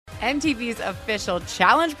MTV's official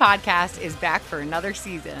Challenge podcast is back for another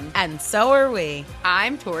season. And so are we.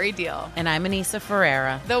 I'm Tori Deal. And I'm Anissa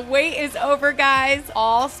Ferreira. The wait is over, guys.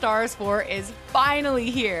 All Stars 4 is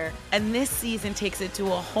finally here. And this season takes it to a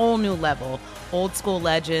whole new level. Old school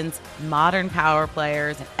legends, modern power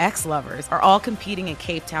players, and ex-lovers are all competing in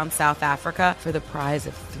Cape Town, South Africa for the prize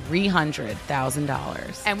of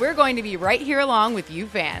 $300,000. And we're going to be right here along with you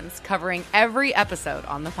fans, covering every episode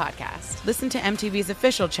on the podcast. Listen to MTV's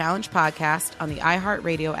official Challenge podcast on the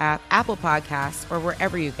iHeartRadio app, Apple Podcasts, or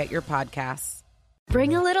wherever you get your podcasts.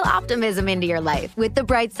 Bring a little optimism into your life with The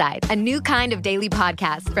Bright Side, a new kind of daily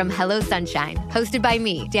podcast from Hello Sunshine, hosted by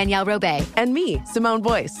me, Danielle Robay. And me, Simone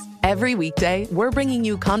Boyce. Every weekday, we're bringing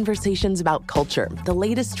you conversations about culture, the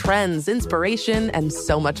latest trends, inspiration, and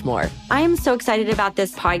so much more. I am so excited about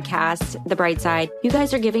this podcast, The Bright Side. You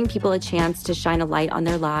guys are giving people a chance to shine a light on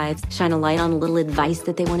their lives, shine a light on a little advice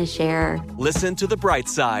that they want to share. Listen to The Bright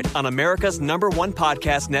Side on America's #1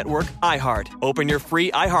 podcast network, iHeart. Open your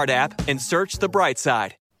free iHeart app and search The Bright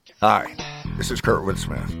Side. Hi, this is Kurtwood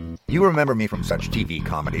Smith. You remember me from such TV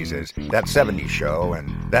comedies as That 70s Show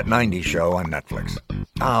and That 90s Show on Netflix.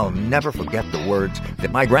 I'll never forget the words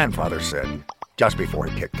that my grandfather said just before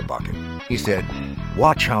he kicked the bucket. He said,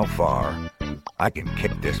 "Watch how far I can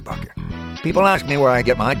kick this bucket." People ask me where I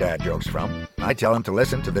get my dad jokes from. I tell them to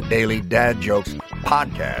listen to the Daily Dad Jokes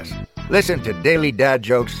podcast. Listen to Daily Dad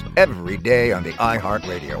Jokes every day on the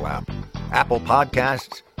iHeartRadio app, Apple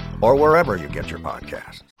Podcasts, or wherever you get your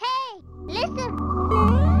podcasts. Hey, listen.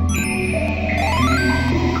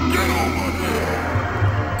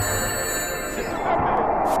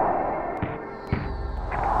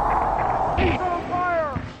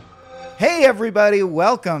 Hey everybody,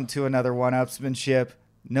 welcome to another 1Upsmanship.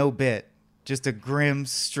 No bit, just a grim,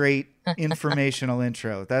 straight, informational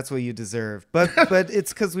intro. That's what you deserve. But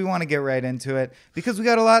it's because we want to get right into it, because we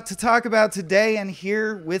got a lot to talk about today, and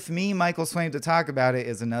here with me, Michael Swain, to talk about it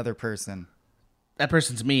is another person. That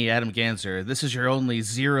person's me, Adam Ganser. This is your only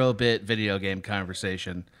 0-bit video game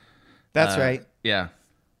conversation. That's right. Yeah.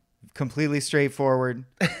 Completely straightforward.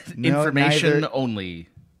 Information only.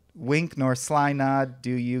 Wink nor sly nod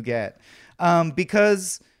do you get.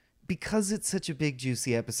 Because it's such a big,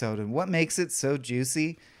 juicy episode. And what makes it so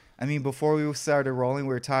juicy? I mean, before we started rolling,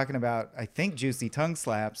 we were talking about, I think, juicy tongue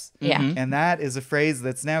slaps. Yeah. And that is a phrase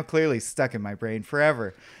that's now clearly stuck in my brain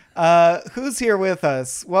forever. Who's here with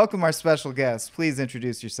us? Welcome our special guest. Please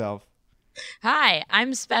introduce yourself. Hi,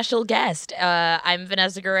 I'm special guest. I'm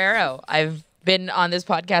Vanessa Guerrero. I've been on this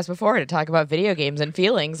podcast before to talk about video games and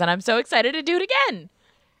feelings, and I'm so excited to do it again.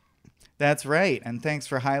 That's right. And thanks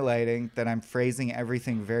for highlighting that I'm phrasing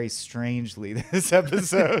everything very strangely this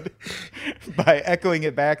episode by echoing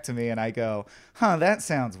it back to me. And I go, that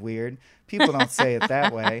sounds weird. People don't say it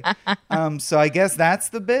that way. So I guess that's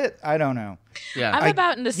the bit. I don't know. Yeah, I'm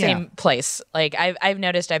about in the same place. Like I've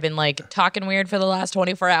noticed I've been like talking weird for the last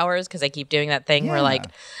 24 hours because I keep doing that thing where like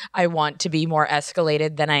I want to be more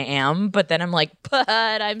escalated than I am, but then I'm like, but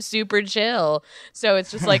I'm super chill. So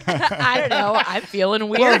it's just like I don't know. I'm feeling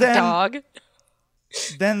weird, dog.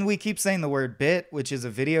 Then we keep saying the word bit, which is a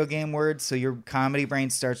video game word. So your comedy brain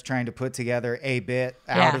starts trying to put together a bit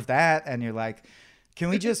out of that, and you're like, can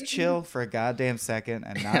we just chill for a goddamn second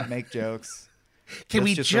and not make jokes? Can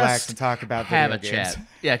we just relax and talk about have video a games? chat?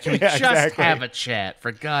 Yeah, can we just have a chat,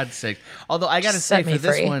 for God's sake? Although I got to say, for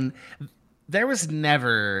this one, there was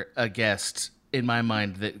never a guest in my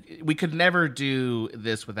mind that we could never do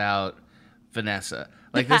this without Vanessa.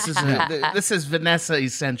 Like this is Vanessa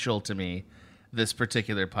essential to me. This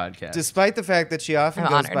particular podcast, despite the fact that she often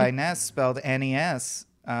goes honored. by Ness, spelled N-E-S,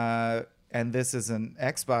 and this is an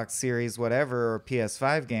Xbox Series whatever or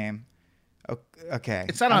PS5 game. Okay,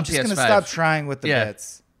 it's not on PS5. I'm just gonna stop trying with the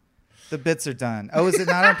bits. The bits are done. Oh, is it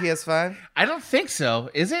not on PS5? I don't think so.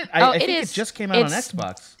 Is it? I think it just came out on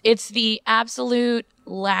Xbox. It's the absolute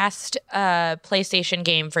last PlayStation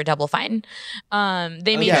game for Double Fine.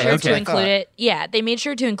 They made sure to include it. Yeah, they made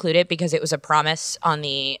sure to include it because it was a promise on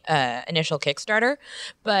the initial Kickstarter.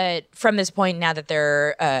 But from this point, now that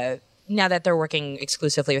they're working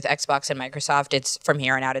exclusively with Xbox and Microsoft, it's from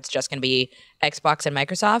here on out, it's just going to be Xbox and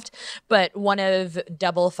Microsoft. But one of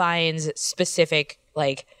Double Fine's specific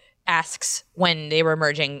asks when they were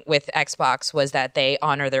merging with Xbox was that they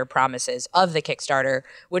honor their promises of the Kickstarter,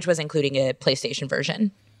 which was including a PlayStation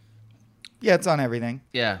version. Yeah, it's on everything.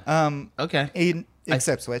 Yeah. Okay.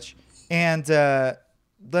 Except Switch. And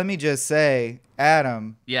let me just say,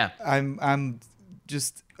 Adam. Yeah. I'm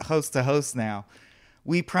just host to host now.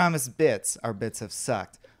 We promised bits. Our bits have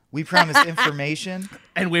sucked. We promised information.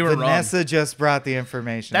 And we were Vanessa just brought the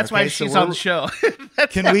information. That's why she's on the show.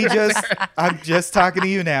 Can we I'm just talking to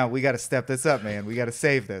you now. We got to step this up, man. We got to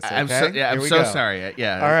save this. Okay? I'm so sorry.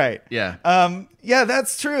 Yeah. All right. Yeah. Yeah,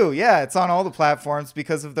 that's true. Yeah, it's on all the platforms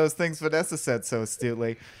because of those things Vanessa said so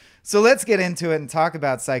astutely. So let's get into it and talk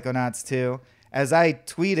about Psychonauts 2. As I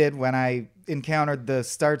tweeted when I encountered the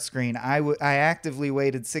start screen, I actively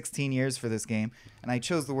waited 16 years for this game, and I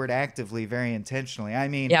chose the word actively very intentionally. I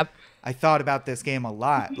mean, I thought about this game a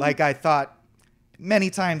lot. Like I thought many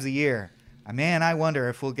times a year, man, I wonder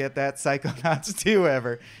if we'll get that Psychonauts 2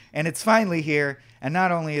 ever. And it's finally here, and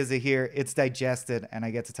not only is it here, it's digested, and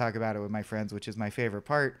I get to talk about it with my friends, which is my favorite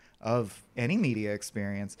part of any media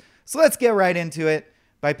experience. So let's get right into it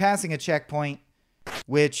by passing a checkpoint,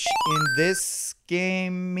 which in this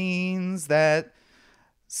game means that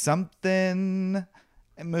something.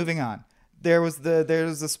 Moving on. There's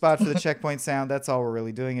a spot for the checkpoint sound. That's all we're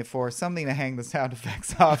really doing it for. Something to hang the sound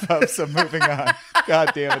effects off of. So moving on.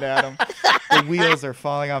 God damn it, Adam. The wheels are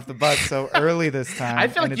falling off the bus so early this time. I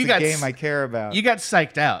feel like it's a game I care about. You got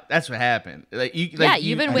psyched out. That's what happened.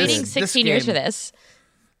 You've been waiting 16 years for this.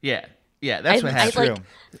 Yeah. Yeah, that's what happened.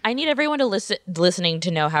 I need everyone to listening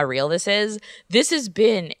to know how real this is. This has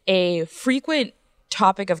been a frequent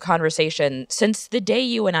topic of conversation since the day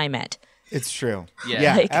you and I met. It's true.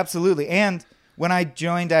 Yeah, absolutely. And when I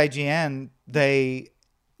joined IGN,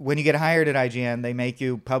 when you get hired at IGN, they make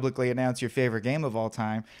you publicly announce your favorite game of all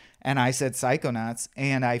time. And I said Psychonauts,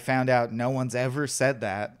 and I found out no one's ever said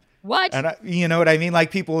that. What? And you know what I mean?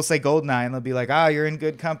 Like, people will say GoldenEye, and they'll be like, you're in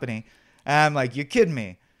good company. And I'm like, you're kidding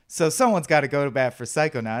me. So someone's got to go to bat for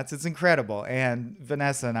Psychonauts. It's incredible. And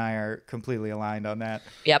Vanessa and I are completely aligned on that.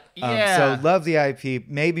 Yep. So love the IP.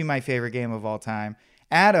 Maybe my favorite game of all time.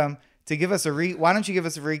 Adam, to give us why don't you give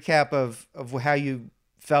us a recap of how you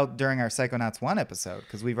felt during our Psychonauts 1 episode?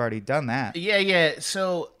 Because we've already done that. Yeah.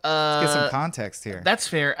 So let's get some context here. That's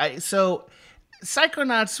fair. So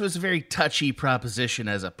Psychonauts was a very touchy proposition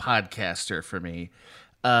as a podcaster for me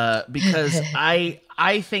because I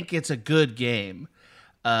think it's a good game.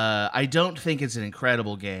 I don't think it's an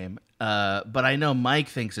incredible game, but I know Mike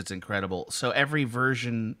thinks it's incredible. So every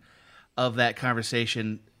version of that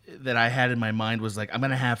conversation that I had in my mind was like, I'm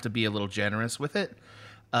going to have to be a little generous with it.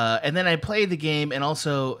 And then I played the game and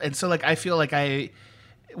so like, I feel like I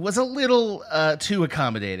was a little too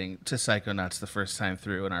accommodating to Psychonauts the first time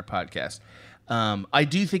through in our podcast. I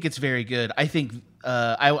do think it's very good. I think,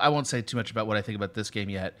 I won't say too much about what I think about this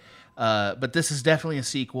game yet, but this is definitely a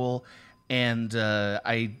sequel. And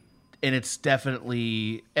it's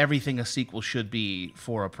definitely everything a sequel should be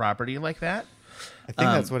for a property like that. I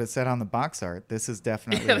think that's what it said on the box art. This is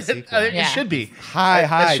definitely a sequel. It should be.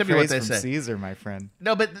 High praise from Caesar, my friend.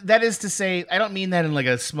 No, but that is to say, I don't mean that in like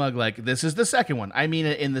a smug, like, this is the second one. I mean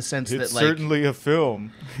it in the sense it's that, like... certainly a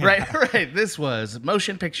film. Right. This was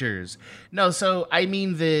motion pictures. No, so I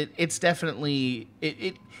mean that it's definitely...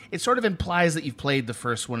 It sort of implies that you've played the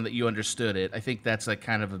first one, that you understood it. I think that's like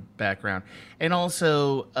kind of a background. And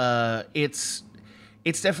also, it's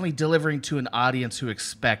definitely delivering to an audience who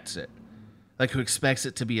expects it. Like, who expects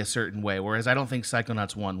it to be a certain way, whereas I don't think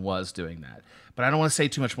Psychonauts 1 was doing that. But I don't want to say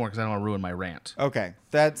too much more because I don't want to ruin my rant. Okay,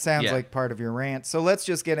 that sounds like part of your rant. So let's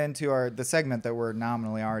just get into the segment that we're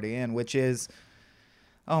nominally already in, which is,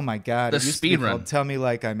 oh my God. The speed run. Tell Me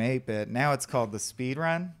Like I'm 8-Bit. Now it's called the speed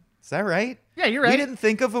run. Is that right? Yeah, you're right. We didn't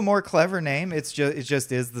think of a more clever name. It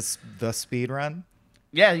just is the speed run.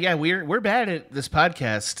 Yeah, we're bad at this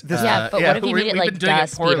podcast. But what if you made it like the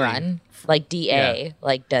speed run? Like DA,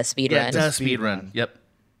 like the speed run. The speed run. Yep.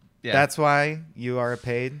 Yeah. That's why you are a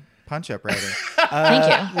paid punch-up writer.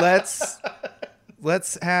 Thank you.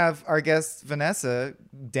 Let's have our guest Vanessa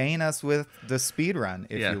deign us with the speed run,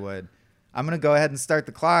 if you would. I'm going to go ahead and start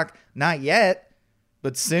the clock. Not yet,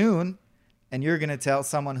 but soon. And you're going to tell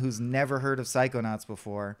someone who's never heard of Psychonauts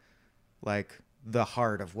before, like, the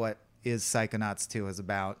heart of what is Psychonauts 2 is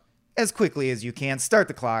about, as quickly as you can. Start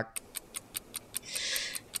the clock.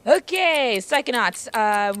 Okay,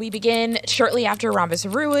 Psychonauts. We begin shortly after Rhombus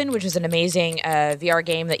of Ruin, which is an amazing VR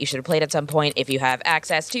game that you should have played at some point if you have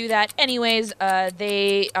access to that. Anyways,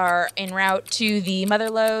 they are en route to the Mother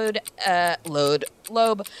Lobe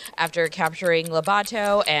after capturing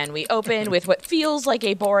Lobato, and we open with what feels like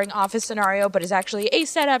a boring office scenario, but is actually a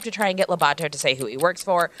setup to try and get Lobato to say who he works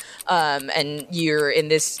for. And you're in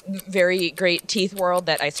this very great teeth world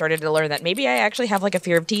that I started to learn that maybe I actually have like a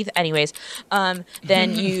fear of teeth. Anyways,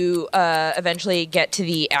 then you you eventually get to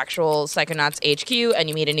the actual Psychonauts HQ, and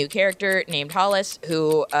you meet a new character named Hollis,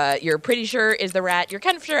 who you're pretty sure is the rat. You're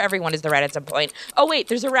kind of sure everyone is the rat at some point. Oh wait,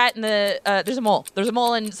 there's a rat in the there's a mole. There's a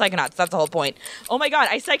mole in Psychonauts. That's the whole point. Oh my god,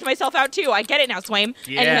 I psyched myself out too. I get it now, Swaim.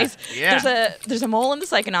 Yeah, Anyways, yeah. there's a mole in the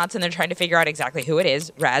Psychonauts, and they're trying to figure out exactly who it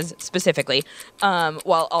is, Raz specifically,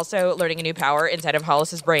 while also learning a new power inside of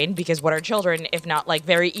Hollis's brain, because what are children if not like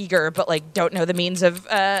very eager but like don't know the means of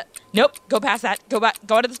nope, go past that, go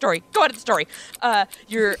out of the story,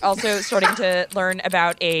 you're also starting to learn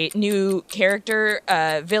about a new character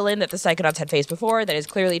villain that the Psychonauts had faced before that is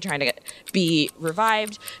clearly trying to be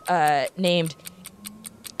revived, named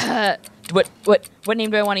what name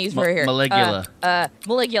do I want to use for her here? Maligula.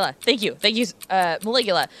 Maligula. Thank you.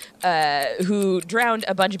 Maligula, who drowned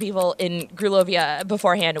a bunch of people in Grulovia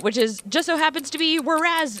beforehand, which is just so happens to be where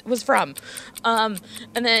Raz was from. And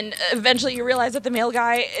then eventually you realize that the male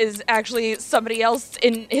guy is actually somebody else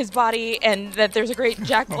in his body, and that there's a great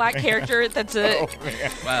Jack Black character that's a...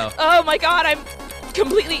 Wow. Oh my god, I'm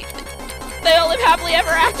completely... They all live happily ever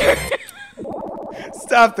after.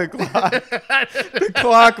 Stop the clock. The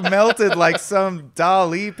clock melted like some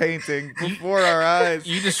Dali painting before our eyes.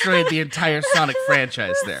 You destroyed the entire Sonic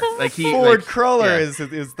franchise there. Like Ford Cruller is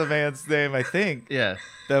the man's name, I think. Yeah.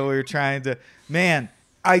 That we were trying to... Man,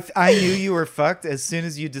 I knew you were fucked as soon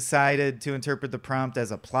as you decided to interpret the prompt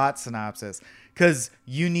as a plot synopsis. Because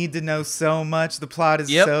you need to know so much. The plot is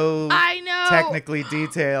so technically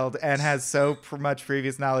detailed and has so much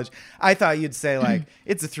previous knowledge. I thought you'd say, like,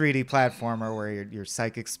 it's a 3D platformer where your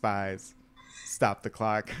psychic spies stop the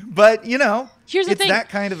clock. But, you know, here's the it's thing. that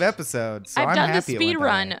kind of episode. So I've done the speed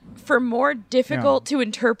run for more difficult to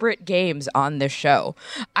interpret games on this show.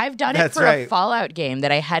 I've done it for a Fallout game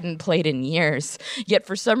that I hadn't played in years. Yet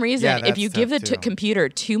for some reason, if you give the computer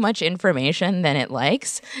too much information than it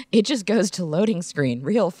likes, it just goes to loading screen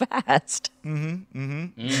real fast. So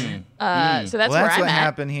that's where I'm what at.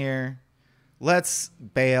 happened here. Let's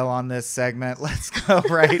bail on this segment. Let's go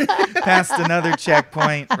right past another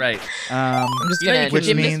checkpoint. Right. I'm just gonna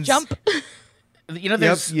which means jump. You know,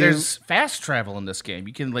 there's fast travel in this game.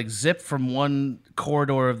 You can like zip from one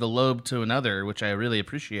corridor of the lobe to another, which I really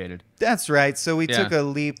appreciated. That's right. So we took a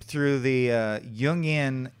leap through the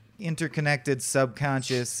Jungian interconnected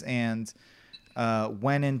subconscious and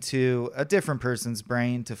went into a different person's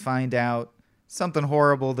brain to find out something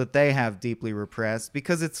horrible that they have deeply repressed,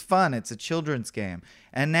 because it's fun. It's a children's game.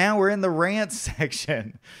 And now we're in the rant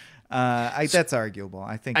section. That's arguable.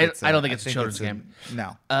 I think I don't think it's a children's game.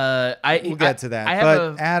 No. We'll get to that.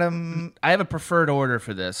 Adam, I have a preferred order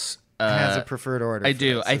for this. Has a preferred order. I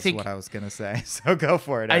do. This I is think what I was going to say. So go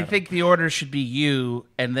for it, Adam. I think the order should be you,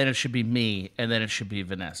 and then it should be me, and then it should be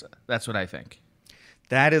Vanessa. That's what I think.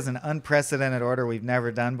 That is an unprecedented order we've never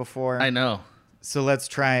done before. I know. So let's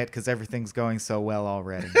try it because everything's going so well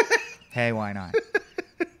already. Hey, why not?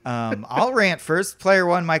 I'll rant first. Player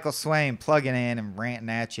one, Michael Swaim, plugging in and ranting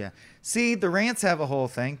at you. See, the rants have a whole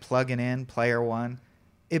thing. Plugging in, player one.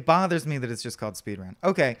 It bothers me that it's just called speedrun.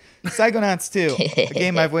 Okay, Psychonauts 2, a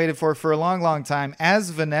game I've waited for a long, long time. As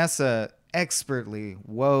Vanessa expertly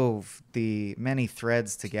wove the many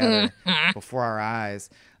threads together before our eyes,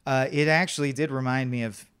 it actually did remind me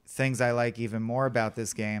of things I like even more about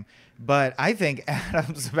this game. But I think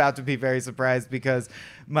Adam's about to be very surprised, because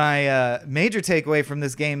my major takeaway from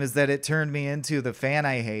this game is that it turned me into the fan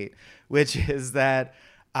I hate, which is that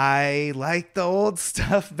I like the old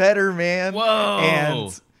stuff better, man. Whoa.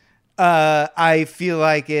 And I feel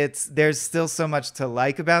like there's still so much to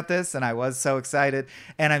like about this, and I was so excited,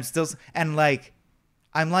 and I'm like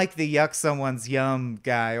the yuck someone's yum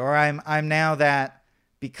guy, or I'm now that,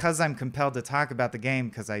 because I'm compelled to talk about the game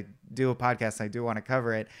because I do a podcast, I do want to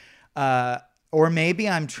cover it. Or maybe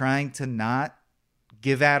I'm trying to not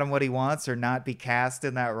give Adam what he wants or not be cast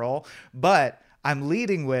in that role. But I'm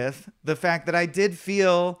leading with the fact that I did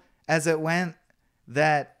feel as it went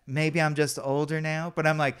that maybe I'm just older now. But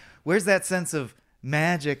I'm like, where's that sense of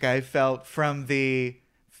magic I felt from the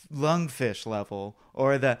lungfish level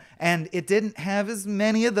and it didn't have as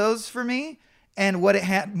many of those for me. And what it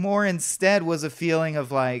had more instead was a feeling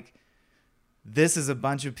of like, this is a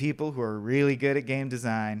bunch of people who are really good at game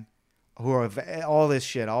design, who have all this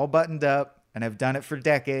shit all buttoned up and have done it for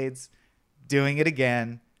decades, doing it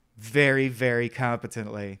again very, very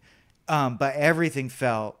competently. But everything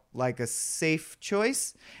felt like a safe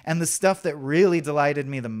choice. And the stuff that really delighted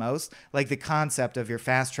me the most, like the concept of your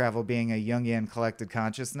fast travel being a Jungian collected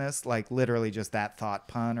consciousness, like literally just that thought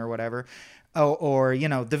pun or whatever, or you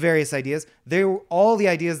know, the various ideas. All the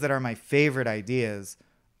ideas that are my favorite ideas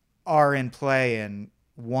are in play in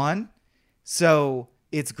one. So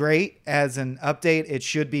it's great as an update. It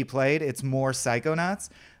should be played. It's more Psychonauts.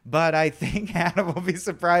 But I think Hannah will be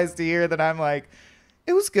surprised to hear that I'm like,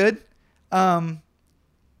 it was good.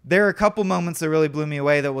 There are a couple moments that really blew me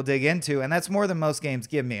away that we'll dig into, and that's more than most games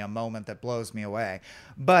give me, a moment that blows me away.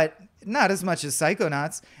 But not as much as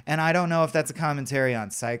Psychonauts, and I don't know if that's a commentary on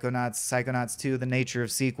Psychonauts, Psychonauts 2, the nature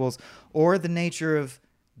of sequels, or the nature of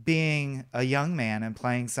being a young man and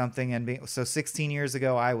playing something. And so 16 years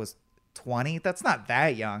ago, I was 20. That's not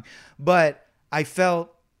that young, but I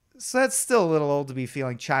felt, so that's still a little old to be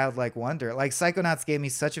feeling childlike wonder. Like Psychonauts gave me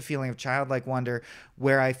such a feeling of childlike wonder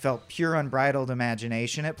where I felt pure unbridled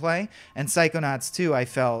imagination at play. And Psychonauts 2, I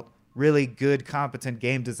felt really good, competent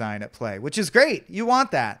game design at play, which is great. You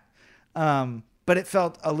want that. But it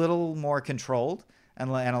felt a little more controlled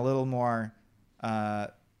and a little more,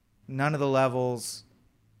 none of the levels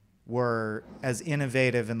were as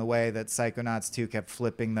innovative in the way that Psychonauts 2 kept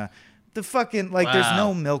flipping the fucking, like, there's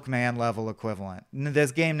no Milkman level equivalent.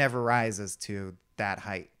 This game never rises to that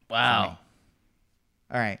height. Wow.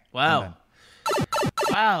 All right. Wow.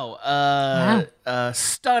 Wow.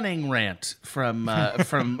 Stunning rant from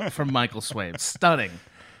Michael Swain. Stunning.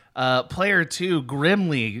 Player 2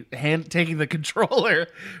 grimly taking the controller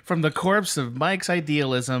from the corpse of Mike's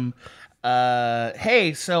idealism.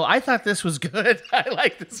 Hey, so I thought this was good. I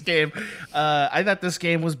like this game. I thought this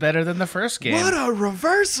game was better than the first game. What a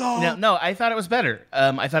reversal! No, I thought it was better.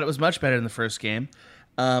 I thought it was much better than the first game.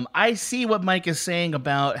 I see what Mike is saying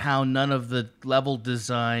about how none of the level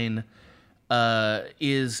design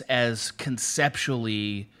is as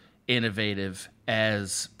conceptually innovative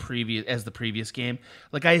as the previous game.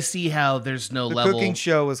 Like, I see how there's no level. The cooking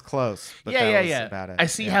show was close. But that was about it. I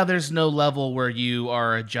see how there's no level where you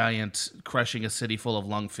are a giant crushing a city full of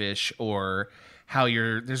lungfish, or how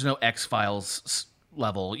there's no X-Files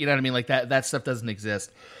level. You know what I mean? Like that stuff doesn't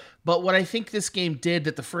exist. But what I think this game did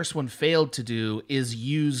that the first one failed to do is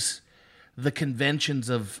use the conventions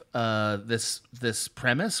of this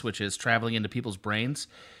premise, which is traveling into people's brains,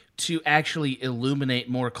 to actually illuminate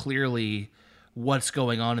more clearly what's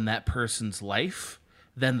going on in that person's life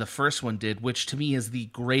than the first one did, which to me is the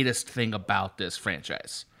greatest thing about this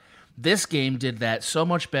franchise. This game did that so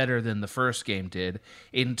much better than the first game did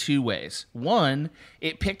in two ways. One,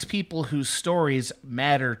 it picked people whose stories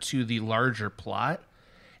matter to the larger plot,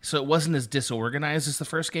 so it wasn't as disorganized as the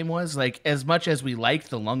first game was. Like, as much as we liked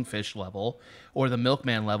the Lungfish level or the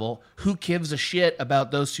Milkman level, who gives a shit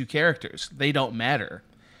about those two characters? They don't matter.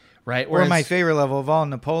 Right? Or my favorite level of all,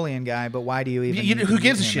 Napoleon guy, but why do you even... who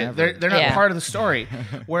gives a shit? They're not part of the story.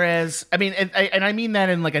 Whereas, I mean, and I mean that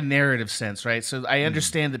in like a narrative sense, right? So I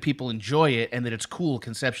understand that people enjoy it and that it's cool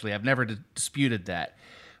conceptually. I've never disputed that.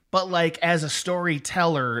 But like, as a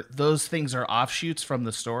storyteller, those things are offshoots from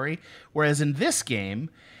the story. Whereas in this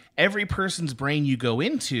game, every person's brain you go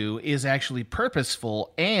into is actually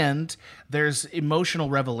purposeful, and there's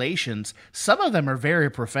emotional revelations. Some of them are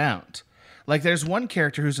very profound. Like, there's one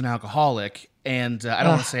character who's an alcoholic, and I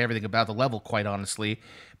don't want to say everything about the level, quite honestly,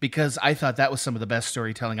 because I thought that was some of the best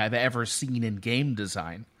storytelling I've ever seen in game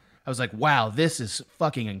design. I was like, wow, this is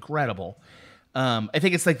fucking incredible. I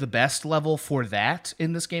think it's like the best level for that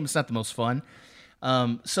in this game. It's not the most fun.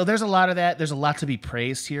 So there's a lot of that. There's a lot to be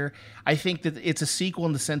praised here. I think that it's a sequel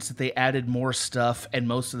in the sense that they added more stuff, and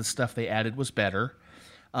most of the stuff they added was better.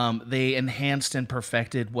 They enhanced and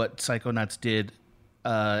perfected what Psychonauts did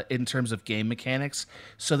in terms of game mechanics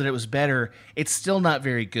so that it was better. It's still not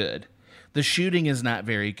very good. The shooting is not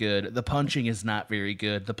very good. The punching is not very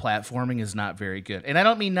good. The platforming is not very good. And I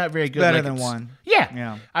don't mean not very good. Better like than one.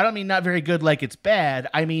 Yeah. I don't mean not very good like it's bad.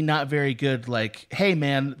 I mean not very good like, hey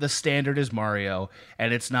man, the standard is Mario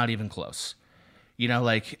and it's not even close. You know,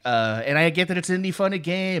 like, and I get that it's an indie funded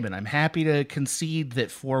game, and I'm happy to concede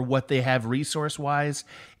that for what they have resource wise,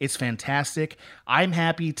 it's fantastic. I'm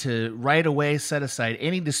happy to right away set aside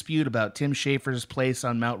any dispute about Tim Schafer's place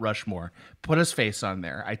on Mount Rushmore. Put his face on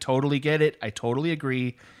there. I totally get it. I totally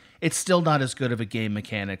agree. It's still not as good of a game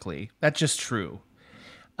mechanically. That's just true.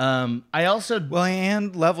 I also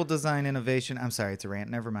and level design innovation. I'm sorry, it's a rant.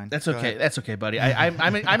 Never mind. That's okay. That's okay, buddy.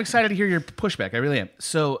 I'm excited to hear your pushback. I really am.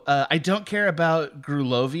 So I don't care about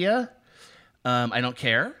Grulovia. I don't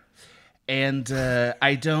care, and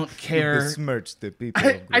I don't care. Besmirch the people.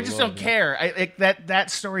 I just don't care. That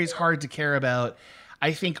story is hard to care about.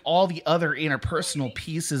 I think all the other interpersonal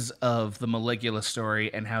pieces of the Maligula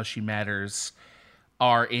story and how she matters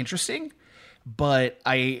are interesting. But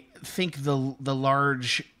I think the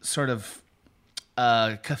large sort of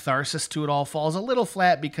catharsis to it all falls a little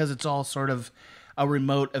flat because it's all sort of a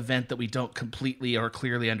remote event that we don't completely or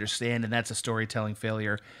clearly understand, and that's a storytelling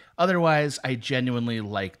failure. Otherwise, I genuinely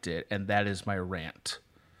liked it, and that is my rant.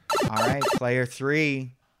 All right, player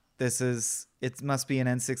 3. It must be an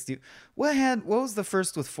N60. What was the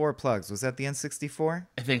first with 4 plugs? Was that the N64?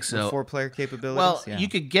 I think so. With 4-player capabilities. Well, yeah. you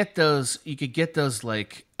could get those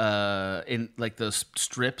like in like those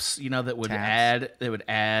strips, that would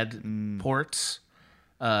add ports.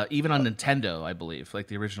 Even on Nintendo, I believe, like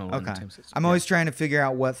the original Okay. Nintendo system. I'm always trying to figure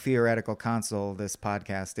out what theoretical console this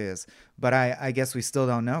podcast is, but I guess we still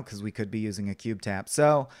don't know because we could be using a cube tap.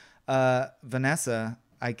 So, Vanessa,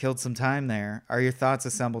 I killed some time there. Are your thoughts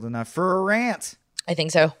assembled enough for a rant? I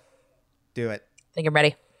think so. Do it. I think I'm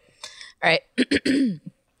ready. All right.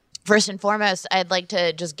 First and foremost, I'd like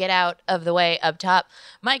to just get out of the way up top.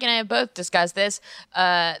 Mike and I have both discussed this,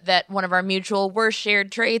 that one of our mutual worst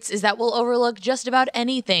shared traits is that we'll overlook just about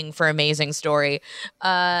anything for Amazing Story.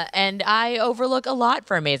 And I overlook a lot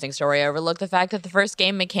for Amazing Story. I overlook the fact that the first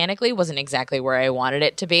game mechanically wasn't exactly where I wanted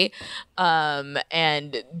it to be.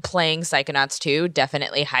 And playing Psychonauts 2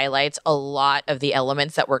 definitely highlights a lot of the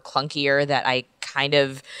elements that were clunkier that I kind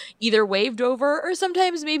of either waved over or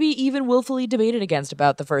sometimes maybe even willfully debated against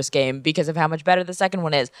about the first game because of how much better the second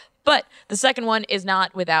one is. But the second one is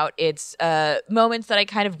not without its moments that I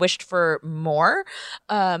kind of wished for more.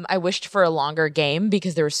 I wished for a longer game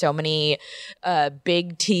because there were so many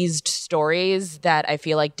big teased stories that I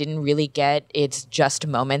feel like didn't really get its just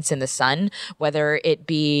moments in the sun, whether it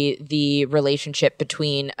be the relationship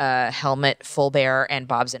between Helmut Fulbear and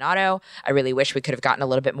Bob Zanotto. I really wish we could have gotten a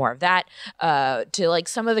little bit more of that. To like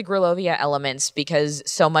some of the Grulovia elements, because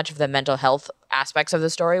so much of the mental health aspects of the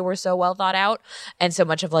story were so well thought out, and so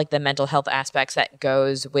much of like the mental health aspects that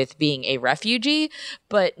goes with being a refugee,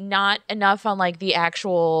 but not enough on like the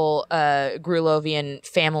actual Grulovian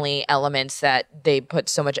family elements that they put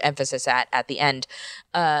so much emphasis at the end.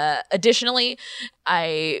 Additionally,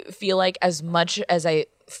 I feel like as much as I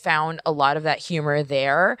found a lot of that humor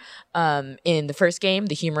there in the first game,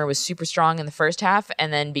 the humor was super strong in the first half,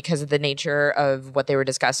 and then because of the nature of what they were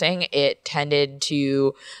discussing, it tended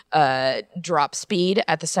to drop speed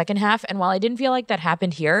at the second half. And while I didn't feel like that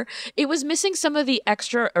happened here, it was missing some of the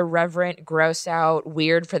extra irreverent, gross out,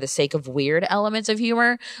 weird for the sake of weird elements of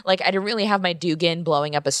humor. Like I didn't really have my Dugan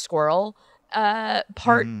blowing up a squirrel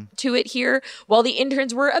part to it here. While the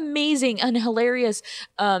interns were amazing and hilarious,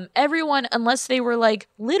 everyone, unless they were like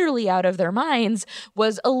literally out of their minds,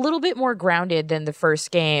 was a little bit more grounded than the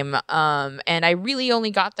first game. And I really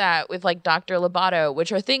only got that with like Dr. Lobato,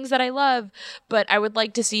 which are things that I love, but I would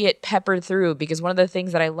like to see it peppered through, because one of the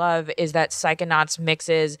things that I love is that Psychonauts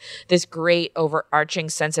mixes this great overarching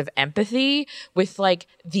sense of empathy with like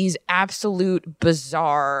these absolute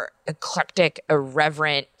bizarre, eclectic,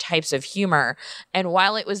 irreverent types of humor. And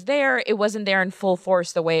while it was there, it wasn't there in full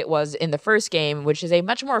force the way it was in the first game, which is a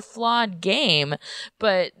much more flawed game.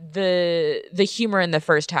 But the humor in the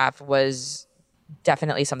first half was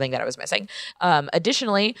definitely something that I was missing.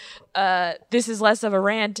 Additionally, this is less of a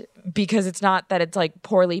rant because it's not that it's like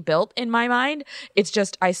poorly built in my mind. It's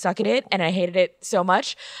just I suck at it and I hated it so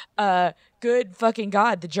much. Good fucking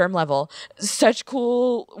God, the germ level. Such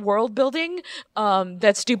cool world building.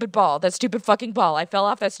 That stupid fucking ball. I fell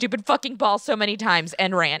off that stupid fucking ball so many times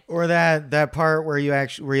and rant. Or that part where you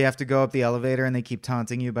have to go up the elevator and they keep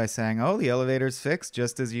taunting you by saying, "Oh, the elevator's fixed,"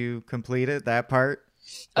 just as you complete it. That part.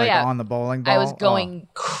 Like on the bowling ball. I was going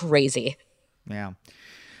crazy. Yeah.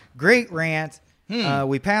 Great rant.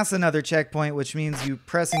 We pass another checkpoint, which means you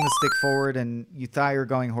pressing the stick forward and you thought you were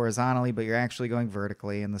going horizontally, but you're actually going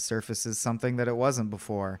vertically, and the surface is something that it wasn't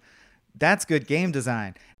before. That's good game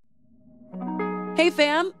design. Hey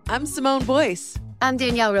fam, I'm Simone Boyce. I'm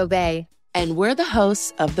Danielle Robay. And we're the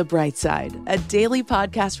hosts of The Bright Side, a daily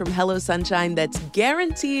podcast from Hello Sunshine that's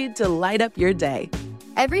guaranteed to light up your day.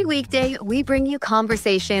 Every weekday, we bring you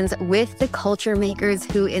conversations with the culture makers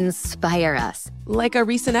who inspire us. Like our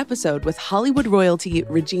recent episode with Hollywood royalty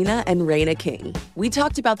Regina and Raina King. We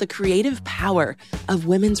talked about the creative power of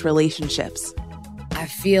women's relationships. I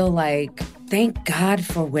feel like, thank God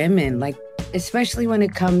for women, like, especially when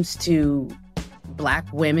it comes to Black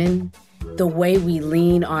women, the way we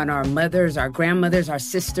lean on our mothers, our grandmothers, our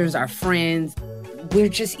sisters, our friends. We're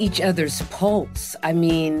just each other's pulse. I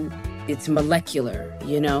mean, it's molecular,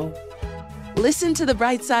 you know? Listen to The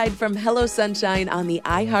Bright Side from Hello Sunshine on the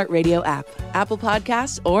iHeartRadio app, Apple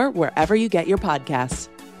Podcasts, or wherever you get your podcasts.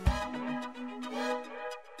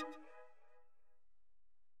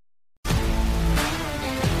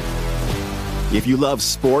 If you love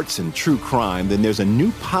sports and true crime, then there's a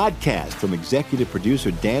new podcast from executive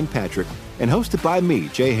producer Dan Patrick and hosted by me,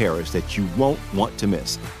 Jay Harris, that you won't want to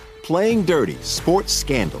miss. Playing Dirty Sports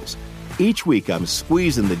Scandals. Each week, I'm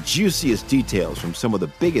squeezing the juiciest details from some of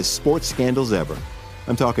the biggest sports scandals ever.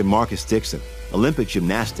 I'm talking Marcus Dixon, Olympic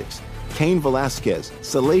gymnastics, Cain Velasquez,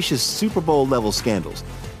 salacious Super Bowl-level scandals.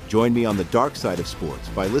 Join me on the dark side of sports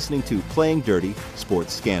by listening to Playing Dirty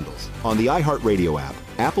Sports Scandals on the iHeartRadio app,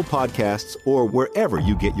 Apple Podcasts, or wherever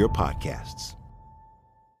you get your podcasts.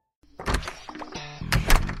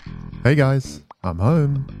 Hey guys, I'm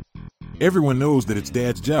home. Everyone knows that it's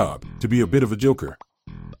Dad's job to be a bit of a joker.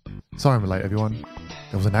 Sorry I'm late, everyone.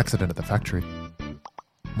 There was an accident at the factory.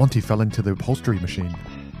 Monty fell into the upholstery machine.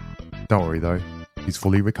 Don't worry though, he's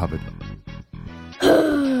fully recovered.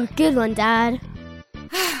 Good one, Dad.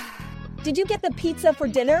 Did you get the pizza for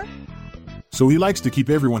dinner? So he likes to keep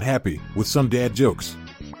everyone happy with some dad jokes.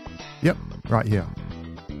 Yep, right here.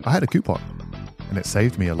 I had a coupon, and it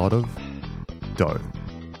saved me a lot of dough.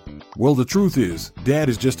 Well, the truth is, Dad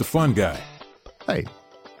is just a fun guy. Hey,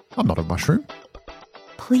 I'm not a mushroom.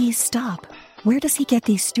 Please stop. Where does he get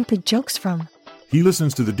these stupid jokes from? He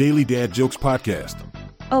listens to the Daily Dad Jokes podcast.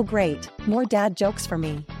 Oh, great. More dad jokes for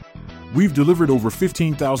me. We've delivered over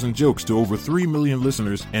 15,000 jokes to over 3 million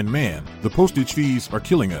listeners, and man, the postage fees are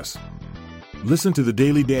killing us. Listen to the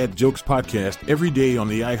Daily Dad Jokes podcast every day on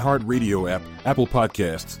the iHeartRadio app, Apple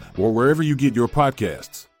Podcasts, or wherever you get your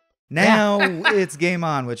podcasts. Now it's game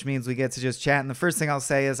on, which means we get to just chat. And the first thing I'll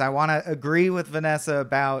say is I want to agree with Vanessa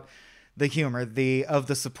about the humor of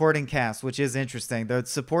the supporting cast, which is interesting. The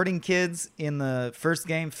supporting kids in the first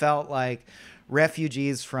game felt like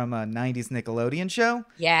refugees from a 90s Nickelodeon show.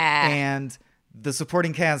 Yeah. And the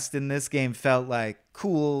supporting cast in this game felt like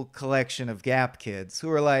cool collection of Gap kids who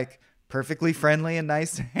are like perfectly friendly and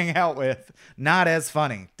nice to hang out with. Not as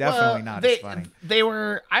funny. Definitely not as funny.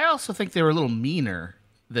 I also think they were a little meaner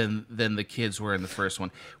than the kids were in the first one,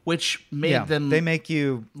 which made them they make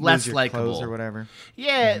you less your likable or whatever.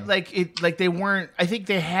 Yeah, like they weren't. I think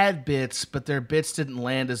they had bits, but their bits didn't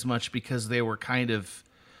land as much because they were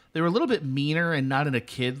a little bit meaner and not in a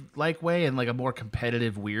kid-like way, and like a more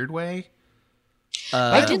competitive, weird way.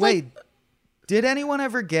 By the way, did anyone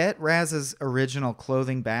ever get Raz's original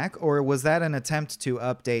clothing back, or was that an attempt to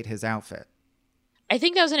update his outfit? I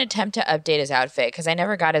think that was an attempt to update his outfit because I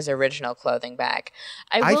never got his original clothing back.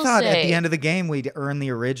 I thought at the end of the game we'd earn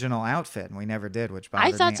the original outfit, and we never did, which bothered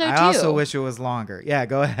me. I thought so too. I also wish it was longer. Yeah,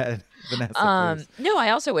 go ahead, Vanessa, please. No,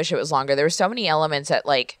 I also wish it was longer. There were so many elements at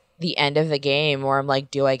like the end of the game where I'm like,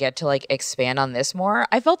 do I get to like expand on this more?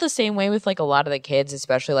 I felt the same way with like a lot of the kids,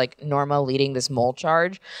 especially like Norma leading this mole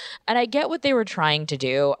charge. And I get what they were trying to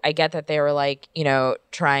do. I get that they were like,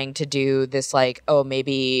 trying to do this like, oh,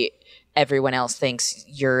 maybe everyone else thinks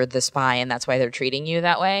you're the spy and that's why they're treating you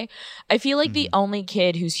that way. I feel like the only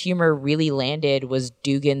kid whose humor really landed was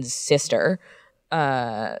Dugan's sister,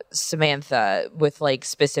 Samantha, with like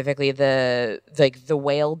specifically the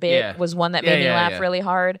whale bit was one that made me laugh really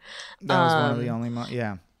hard. That was one of the only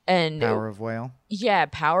and Power of Whale. Yeah,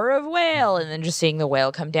 Power of Whale, and then just seeing the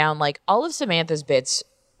whale come down. Like all of Samantha's bits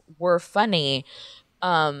were funny.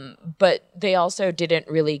 But they also didn't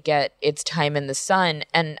really get its time in the sun.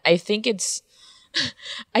 And I think it's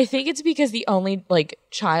because the only like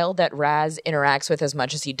child that Raz interacts with as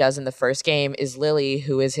much as he does in the first game is Lily,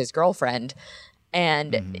 who is his girlfriend.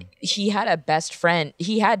 And he had a best friend.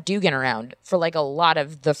 He had Dugan around for like a lot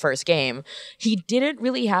of the first game. He didn't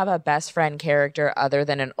really have a best friend character other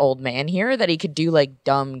than an old man here that he could do like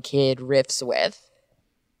dumb kid riffs with.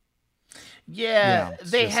 Yeah,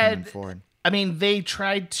 they had... I mean, they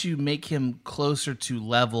tried to make him closer to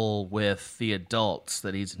level with the adults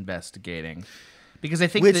that he's investigating. Because I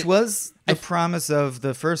think Which was the promise of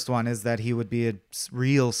the first one, is that he would be a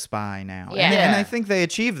real spy now. Yeah. And I think they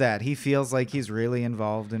achieved that. He feels like he's really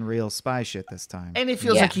involved in real spy shit this time. And it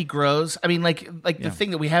feels like he grows. I mean, like the thing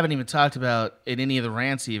that we haven't even talked about in any of the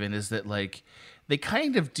rants even is that like they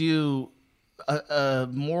kind of do a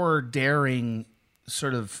more daring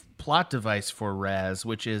sort of plot device for Raz,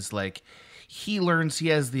 which is like he learns he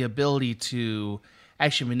has the ability to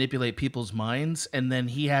actually manipulate people's minds, and then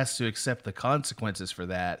he has to accept the consequences for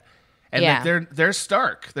that. And like they're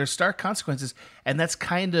stark consequences, and that's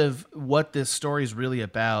kind of what this story is really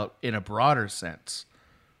about in a broader sense.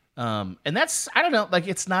 And that's, I don't know, like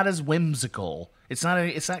it's not as whimsical. It's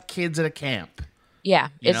not kids at a camp. Yeah,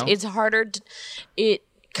 it's harder. It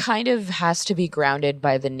kind of has to be grounded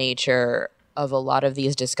by the nature of a lot of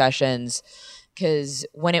these discussions. Because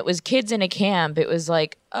when it was kids in a camp, it was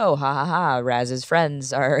like, oh, ha ha ha, Raz's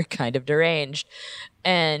friends are kind of deranged.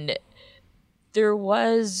 And there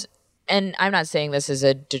was and I'm not saying this is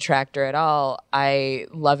a detractor at all. I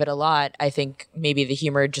love it a lot. I think maybe the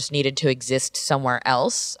humor just needed to exist somewhere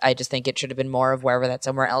else. I just think it should have been more of wherever that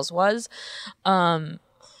somewhere else was.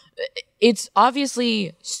 It's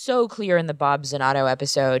obviously so clear in the Bob Zanotto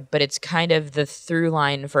episode, but it's kind of the through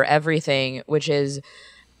line for everything, which is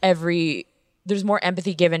there's more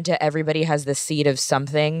empathy given to everybody has the seed of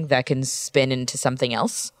something that can spin into something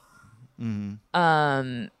else.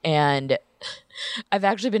 Mm-hmm. And I've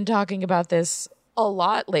actually been talking about this a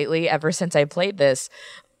lot lately, ever since I played this.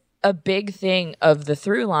 A big thing of the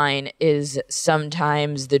through line is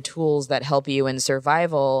sometimes the tools that help you in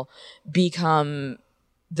survival become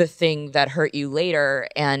the thing that hurt you later.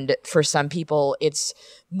 And for some people, it's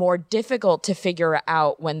more difficult to figure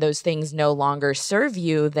out when those things no longer serve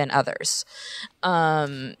you than others.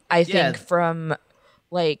 I think from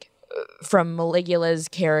Maligula's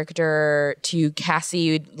character to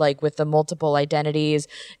Cassie, like with the multiple identities,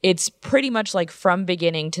 it's pretty much like from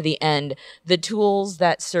beginning to the end, the tools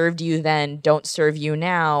that served you then don't serve you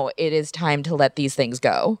now. It is time to let these things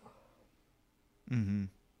go. Mm-hmm.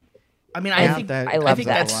 I mean, I think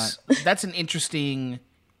that's an interesting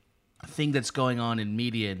thing that's going on in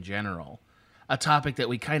media in general. A topic that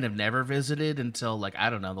we kind of never visited until, like, I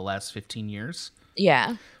don't know, the last 15 years.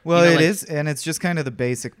 Yeah. Well, it is, and it's just kind of the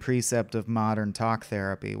basic precept of modern talk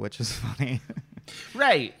therapy, which is funny.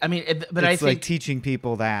 Right. I mean, but I think like teaching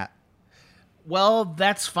people that. Well,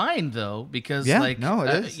 that's fine though, because it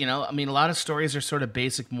is. You know, I mean, a lot of stories are sort of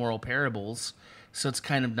basic moral parables. So it's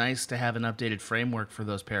kind of nice to have an updated framework for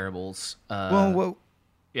those parables. What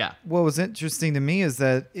was interesting to me is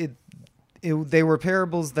that they were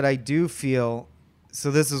parables that I do feel.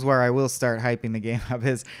 So this is where I will start hyping the game up.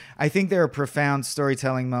 Is I think there are profound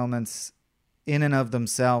storytelling moments in and of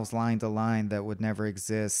themselves, line to line, that would never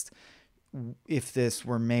exist if this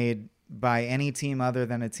were made by any team other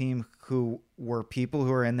than a team who were people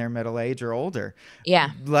who are in their middle age or older. Yeah.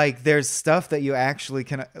 Like there's stuff that you actually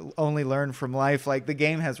can only learn from life. Like the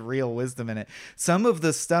game has real wisdom in it. Some of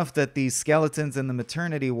the stuff that these skeletons in the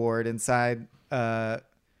maternity ward inside,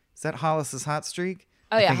 is that Hollis's Hot Streak?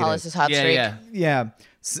 Oh yeah, Hollis's Hot Streak. Yeah.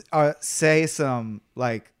 Say some,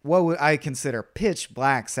 like, what would I consider pitch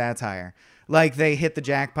black satire. Like they hit the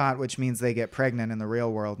jackpot, which means they get pregnant in the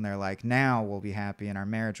real world, and they're like, now we'll be happy and our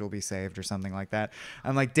marriage will be saved or something like that.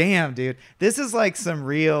 I'm like, damn, dude, this is like some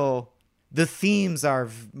real... The themes are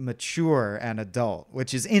mature and adult,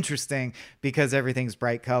 which is interesting because everything's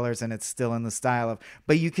bright colors and it's still in the style of...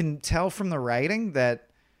 But you can tell from the writing that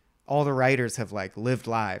all the writers have like lived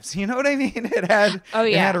lives. You know what I mean? It had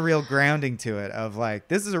a real grounding to it of like,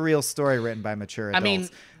 this is a real story written by mature adults. I mean,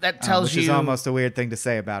 that tells which is almost a weird thing to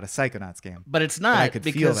say about a Psychonauts game. But it's not, but I could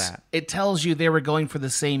feel that. It tells you they were going for the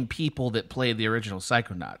same people that played the original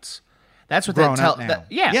Psychonauts. That's what that tells.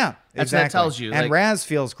 Yeah, that's exactly. What that tells you. And like, Raz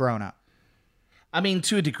feels grown up. I mean,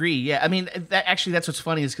 to a degree, yeah. I mean, that's what's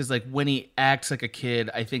funny is because like when he acts like a kid,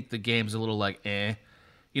 I think the game's a little like You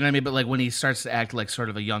know what I mean? But like when he starts to act like sort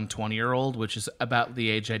of a young 20-year-old, which is about the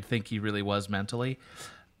age I'd think he really was mentally,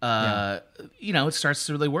 you know, it starts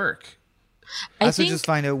to really work. I also just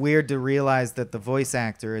find it weird to realize that the voice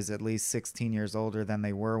actor is at least 16 years older than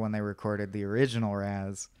they were when they recorded the original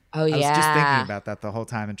Raz. Oh, yeah. I was just thinking about that the whole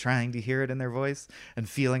time and trying to hear it in their voice and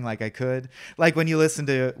feeling like I could. Like when you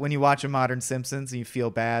watch a modern Simpsons and you feel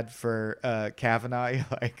bad for Kavanaugh, you're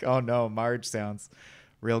like, oh no, Marge sounds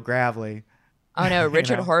real gravelly. Oh no,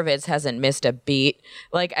 Richard Horvitz hasn't missed a beat.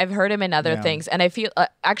 Like I've heard him in other things, and I feel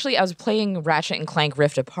actually I was playing Ratchet and Clank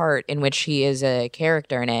Rift Apart, in which he is a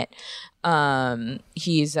character in it.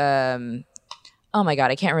 He's oh my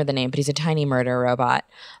god, I can't remember the name, but he's a tiny murder robot.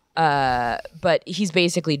 But he's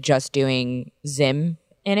basically just doing Zim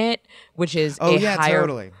in it, which is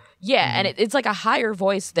totally. Yeah, and it's like a higher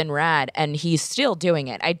voice than Rad, and he's still doing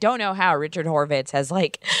it. I don't know how Richard Horvitz has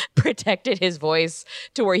like protected his voice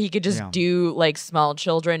to where he could just do like small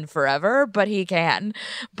children forever, but he can.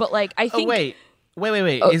 But like I think wait.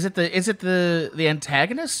 Oh. Is it the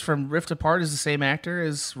antagonist from Rift Apart is the same actor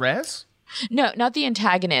as Rez? No, not the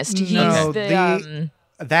antagonist. He's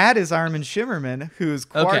that is Armin Shimmerman, who's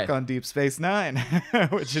Quark on Deep Space Nine,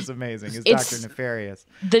 which is amazing. He's Dr. Nefarious.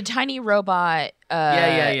 The tiny robot.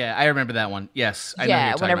 Yeah. I remember that one. Yes. I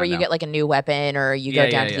know whenever you get like a new weapon or you go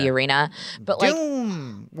down to the arena. But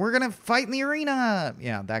Doom! We're going to fight in the arena.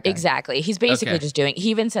 Yeah, that guy. Exactly. He's basically just doing...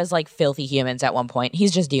 He even says like filthy humans at one point.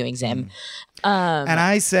 He's just doing Zim. And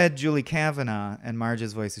I said Julie Kavanaugh, and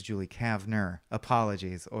Marge's voice is Julie Kavner.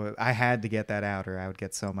 Apologies. Or I had to get that out or I would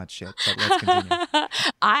get so much shit. But let's continue.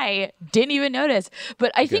 I didn't even notice.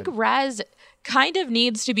 But I think Raz kind of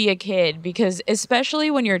needs to be a kid, because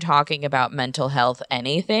especially when you're talking about mental health,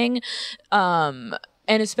 anything, and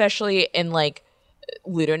especially in like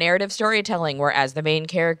ludonarrative storytelling, where as the main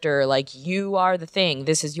character, like, you are the thing,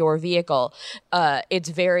 this is your vehicle, it's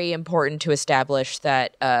very important to establish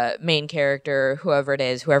that main character, whoever it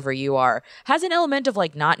is, whoever you are, has an element of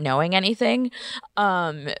like not knowing anything,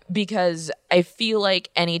 because I feel like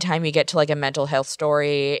anytime you get to like a mental health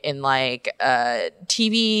story in like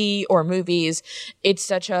TV or movies, it's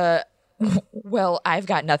such a, well, I've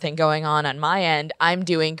got nothing going on my end, I'm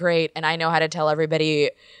doing great, and I know how to tell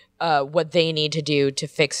everybody what they need to do to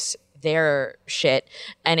fix their shit.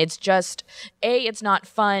 And it's just, A, it's not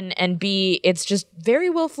fun, and B, it's just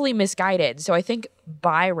very willfully misguided. So I think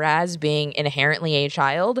by Raz being inherently a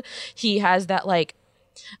child, he has that like,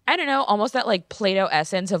 I don't know, almost that like Plato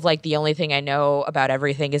essence of like, the only thing I know about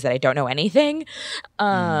everything is that I don't know anything.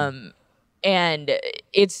 And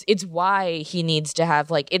it's why he needs to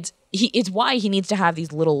have like, it's why he needs to have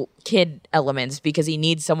these little kid elements, because he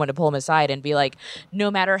needs someone to pull him aside and be like, no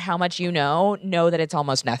matter how much you know that it's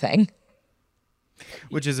almost nothing.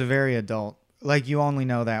 Which is a very adult, like, you only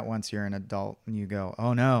know that once you're an adult and you go,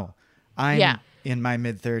 oh no, I'm in my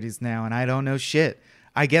mid-30s now and I don't know shit.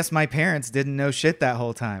 I guess my parents didn't know shit that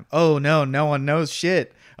whole time. Oh no, no one knows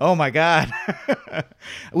shit. Oh my God.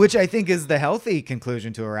 Which I think is the healthy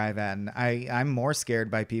conclusion to arrive at. And I'm more scared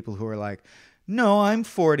by people who are like, no, I'm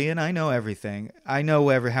 40 and I know everything. I know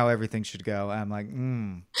how everything should go. I'm like,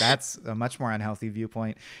 that's a much more unhealthy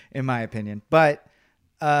viewpoint, in my opinion. But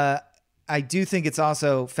I do think it's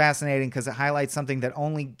also fascinating because it highlights something that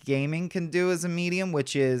only gaming can do as a medium,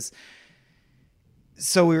 which is,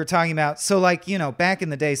 so we were talking about, so like, you know, back in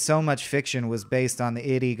the day, so much fiction was based on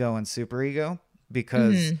the id ego and superego,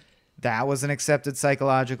 because that was an accepted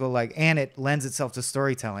psychological, like, and it lends itself to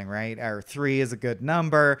storytelling, right? Our 3 is a good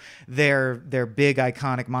number. They're big,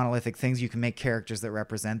 iconic, monolithic things. You can make characters that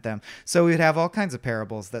represent them. So we'd have all kinds of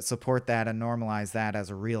parables that support that and normalize that as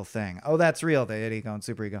a real thing. Oh, that's real, the id ego and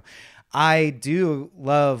superego. I do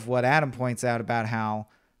love what Adam points out about how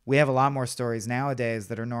we have a lot more stories nowadays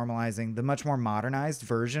that are normalizing the much more modernized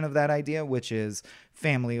version of that idea, which is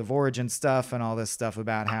family of origin stuff and all this stuff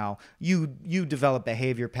about how you develop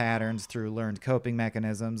behavior patterns through learned coping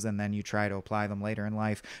mechanisms, and then you try to apply them later in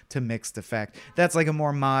life to mixed effect. That's like a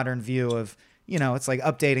more modern view of, you know, it's like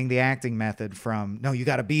updating the acting method from, no, you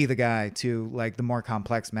got to be the guy, to like the more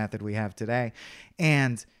complex method we have today.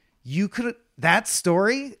 And you could, that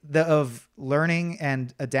story of learning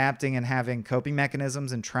and adapting and having coping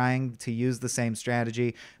mechanisms and trying to use the same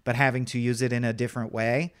strategy, but having to use it in a different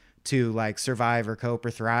way to like survive or cope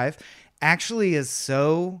or thrive, actually is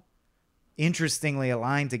so interestingly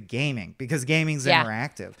aligned to gaming, because gaming's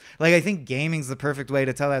interactive. Like, I think gaming's the perfect way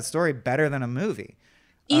to tell that story better than a movie.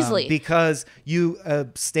 Easily. Because a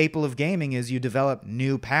staple of gaming is you develop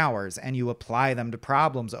new powers and you apply them to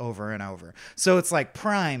problems over and over. So it's like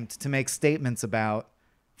primed to make statements about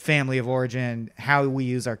family of origin, how we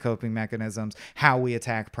use our coping mechanisms, how we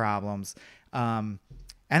attack problems. And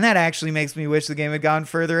that actually makes me wish the game had gone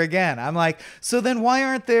further again. I'm like, so then why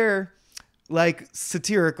aren't there like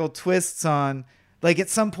satirical twists on, like, at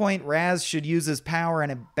some point Raz should use his power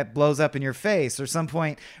and it blows up in your face, or some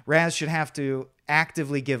point Raz should have to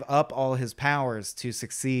actively give up all his powers to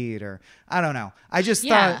succeed, or I don't know. I just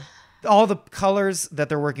thought all the colors that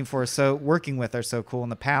they're working with are so cool,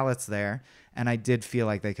 and the palettes there, and I did feel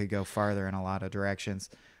like they could go farther in a lot of directions.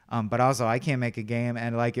 But also, I can't make a game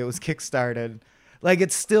and like it was kickstarted. Like,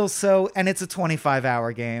 it's still so, and it's a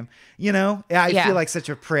 25-hour game, you know? I feel like such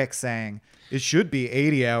a prick saying it should be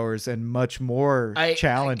 80 hours and much more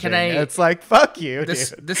challenging. It's like, fuck you.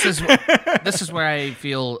 This is where I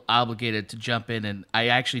feel obligated to jump in, and I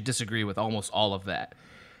actually disagree with almost all of that.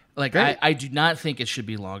 Like, I do not think it should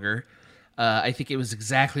be longer. I think it was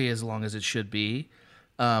exactly as long as it should be.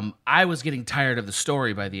 I was getting tired of the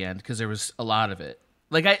story by the end because there was a lot of it.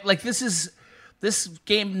 This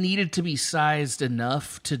game needed to be sized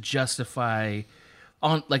enough to justify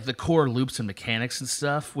on like the core loops and mechanics and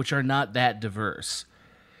stuff, which are not that diverse.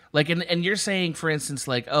 Like, and you're saying, for instance,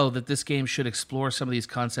 like, oh, that this game should explore some of these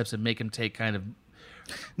concepts and make them take kind of.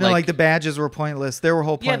 No, like the badges were pointless. There were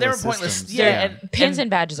whole pointless. Yeah, they were pointless. Systems. Yeah, and pins and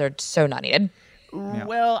badges are so not needed. Yeah.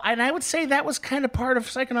 Well, and I would say that was kind of part of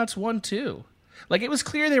Psychonauts 1 too. Like, it was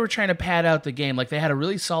clear they were trying to pad out the game. Like, they had a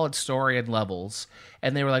really solid story and levels,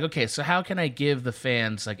 and they were like, okay, so how can I give the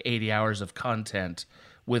fans like 80 hours of content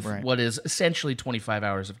with what is essentially 25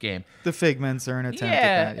 hours of game? The Figments are an attempt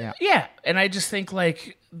at that. Yeah. And I just think,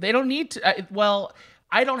 like, they don't need to.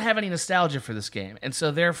 I don't have any nostalgia for this game, and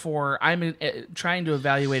so therefore I'm trying to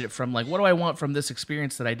evaluate it from like, what do I want from this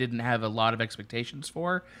experience that I didn't have a lot of expectations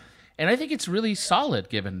for, and I think it's really solid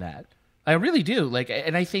given that. I really do. Like,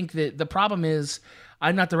 and I think that the problem is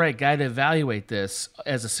I'm not the right guy to evaluate this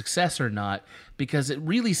as a success or not, because it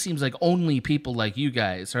really seems like only people like you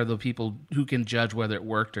guys are the people who can judge whether it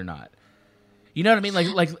worked or not. You know what I mean?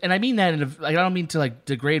 Like, and I mean that I don't mean to like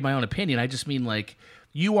degrade my own opinion. I just mean like,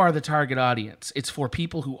 you are the target audience. It's for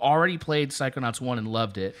people who already played Psychonauts 1 and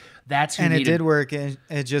loved it. That's who it did work.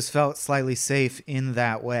 It just felt slightly safe in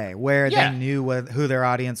that way, where they knew who their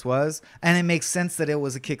audience was, and it makes sense that it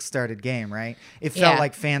was a kickstarted game, right? It felt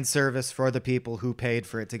like fan service for the people who paid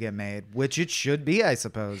for it to get made, which it should be, I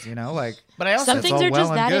suppose. You know, like. But I also some things are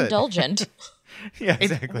just that indulgent. Yeah,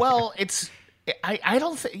 exactly. I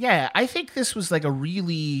don't think. Yeah, I think this was like a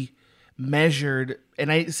really measured,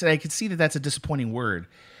 and I could see that that's a disappointing word,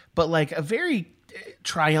 but like a very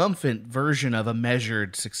triumphant version of a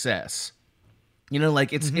measured success. You know,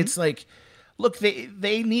 like it's like, look,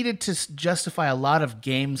 they needed to justify a lot of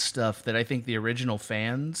game stuff that I think the original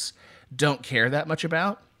fans don't care that much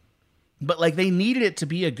about, but like they needed it to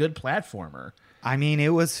be a good platformer. I mean, it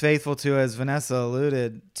was faithful to, as Vanessa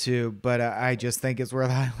alluded to, but I just think it's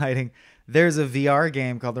worth highlighting. There's a VR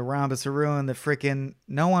game called The Rhombus of Ruin that freaking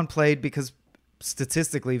no one played because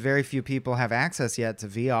statistically very few people have access yet to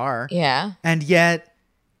VR. Yeah. And yet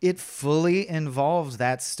it fully involved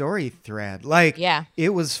that story thread. Like, it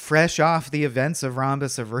was fresh off the events of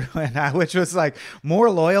Rhombus of Ruin, which was like more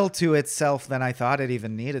loyal to itself than I thought it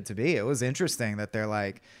even needed to be. It was interesting that they're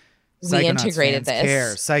like, we integrated this.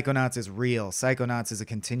 Care. Psychonauts is real. Psychonauts is a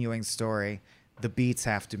continuing story. The beats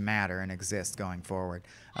have to matter and exist going forward.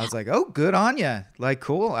 I was like, oh, good on you. Like,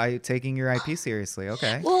 cool. Taking your IP seriously.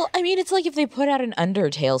 Okay. Well, I mean, it's like if they put out an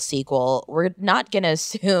Undertale sequel, we're not going to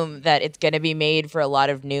assume that it's going to be made for a lot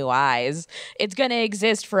of new eyes. It's going to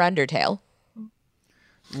exist for Undertale.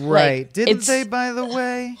 Right. Like, didn't they, by the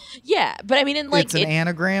way? Yeah. But I mean, it's an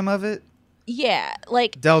anagram of it. Yeah.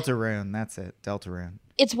 Like Deltarune. That's it. Deltarune.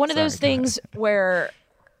 It's one of those things where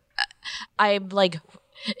I'm like...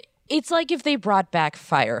 It's like if they brought back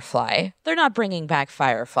Firefly. They're not bringing back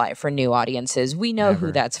Firefly for new audiences. We know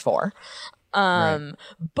who that's for. Right.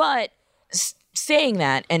 But saying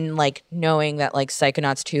that and like knowing that like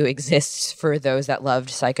Psychonauts 2 exists for those that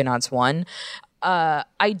loved Psychonauts 1,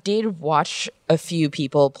 I did watch a few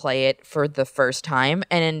people play it for the first time.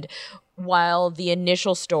 And while the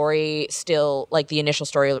initial story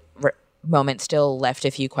moment still left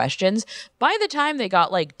a few questions, by the time they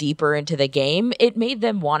got like deeper into the game, it made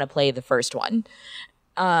them want to play the first one.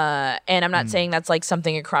 And I'm not saying that's like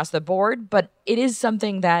something across the board, but it is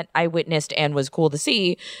something that I witnessed and was cool to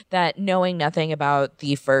see, that knowing nothing about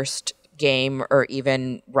the first game or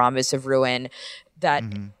even Rhombus of Ruin, that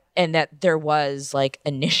and that there was like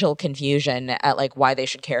initial confusion at like why they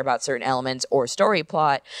should care about certain elements or story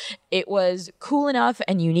plot. It was cool enough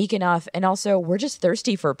and unique enough, and also we're just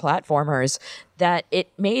thirsty for platformers, that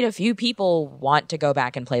it made a few people want to go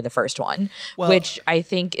back and play the first one, which I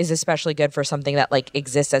think is especially good for something that like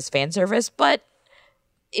exists as fan service, but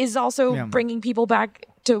is also bringing people back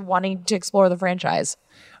to wanting to explore the franchise.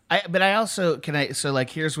 But I also so like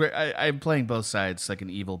here's where I'm playing both sides like an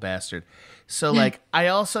evil bastard. So like I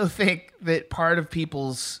also think that part of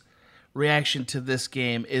people's reaction to this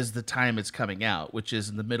game is the time it's coming out, which is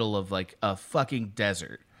in the middle of like a fucking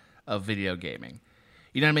desert of video gaming.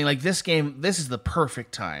 You know what I mean? Like this is the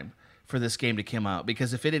perfect time for this game to come out,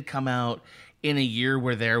 because if it had come out in a year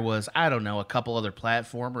where there was, I don't know, a couple other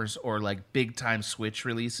platformers or like big time Switch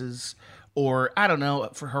releases, or I don't know,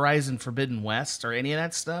 for Horizon Forbidden West or any of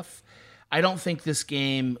that stuff, I don't think this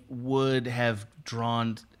game would have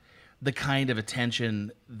drawn the kind of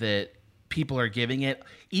attention that people are giving it,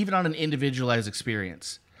 even on an individualized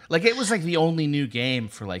experience. Like it was like the only new game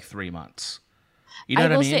for like 3 months. You know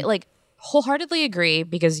what I mean? I will say, like, wholeheartedly agree,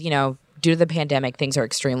 because, you know, due to the pandemic, things are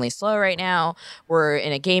extremely slow right now. We're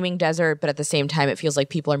in a gaming desert, but at the same time, it feels like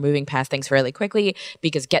people are moving past things fairly quickly,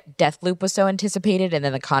 because Deathloop was so anticipated, and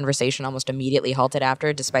then the conversation almost immediately halted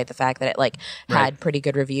after, despite the fact that it like had pretty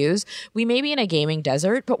good reviews. We may be in a gaming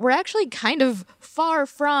desert, but we're actually kind of far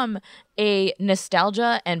from a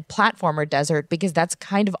nostalgia and platformer desert, because that's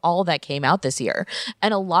kind of all that came out this year.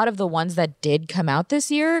 And a lot of the ones that did come out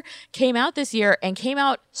this year came out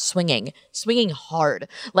swinging hard.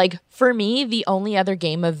 Like for me, the only other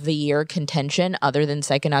game of the year contention other than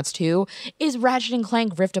Psychonauts 2 is Ratchet &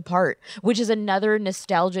 Clank Rift Apart, which is another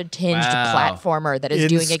nostalgia tinged platformer that is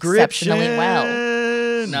doing exceptionally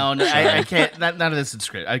well. No, I can't. None of this is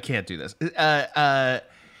script. I can't do this.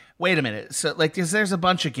 Wait a minute. So, like, there's a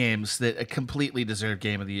bunch of games that completely deserve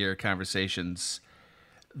Game of the Year conversations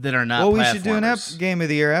that are not. Well, we should do an Game of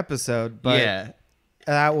the Year episode, but yeah,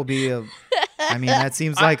 that will be a. I mean, that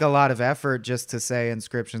seems like a lot of effort just to say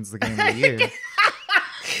Inscription's the Game of the Year.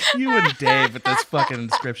 You and Dave with this fucking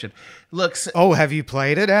Inscription. Look. Oh, have you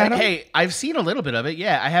played it, Adam? Hey, I've seen a little bit of it.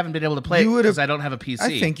 Yeah, I haven't been able to play it because I don't have a PC.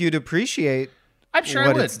 I think you'd appreciate. I'm sure what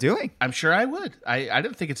I would. It's doing. I'm sure I would. I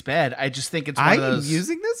don't think it's bad. I just think it's one of those. I'm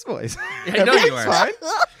using this voice. I know you are. Fine.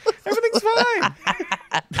 Everything's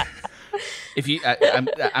fine. If you,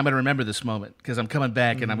 I'm gonna remember this moment because I'm coming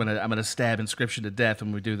back and I'm gonna stab Inscription to death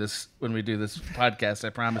when we do this podcast. I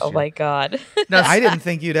promise. Oh my god! No, I didn't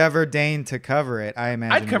think you'd ever deign to cover it. I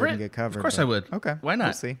imagine I'd cover it wouldn't get covered. Of course I would. Okay, why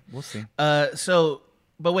not? We'll see.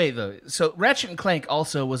 But wait though. So Ratchet and Clank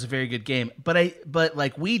also was a very good game. But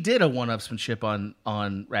like we did a 1-upsmanship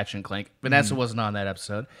on Ratchet and Clank. Vanessa wasn't on that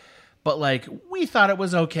episode, but like we thought it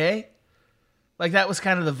was okay. Like that was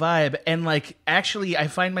kind of the vibe, and like actually, I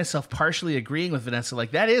find myself partially agreeing with Vanessa.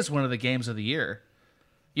 Like that is one of the games of the year.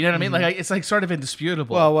 You know what I mean? Like it's like sort of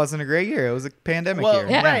indisputable. Well, it wasn't a great year. It was a pandemic year.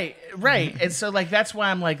 Right. And so like that's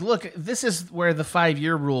why I'm like, look, this is where the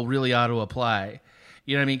 5-year rule really ought to apply.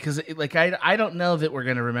 You know what I mean? Because like I don't know that we're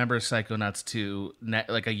gonna remember Psychonauts 2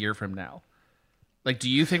 like a year from now. Like, do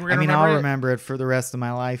you think we're gonna? I'll remember it for the rest of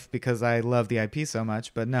my life because I love the IP so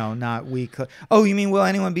much. But no, not we could. Oh, you mean will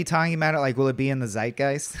anyone be talking about it? Like, will it be in the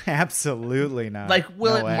zeitgeist? Absolutely not. Like,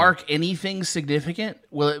 will it mark anything significant?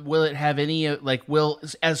 Will it have any like?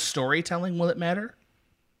 As storytelling, will it matter?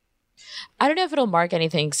 I don't know if it'll mark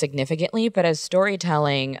anything significantly, but as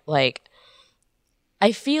storytelling, like,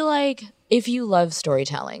 I feel like if you love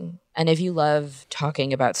storytelling and if you love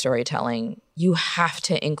talking about storytelling, you have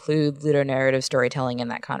to include ludonarrative storytelling in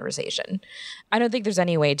that conversation. I don't think there's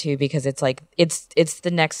any way to, because it's like it's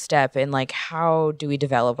the next step in like how do we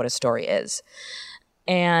develop what a story is.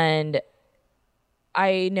 And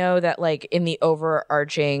I know that like in the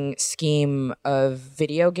overarching scheme of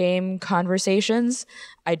video game conversations,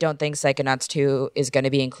 I don't think Psychonauts 2 is going to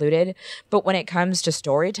be included. But when it comes to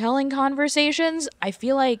storytelling conversations, I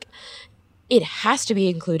feel like it has to be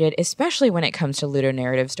included, especially when it comes to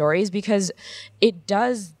ludonarrative stories, because it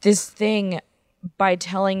does this thing by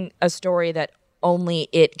telling a story that only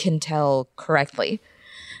it can tell correctly.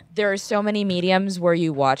 There are so many mediums where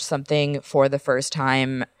you watch something for the first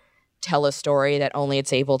time tell a story that only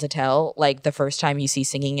it's able to tell, like the first time you see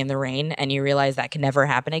Singing in the Rain and you realize that can never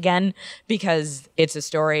happen again because it's a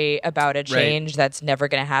story about a change that's never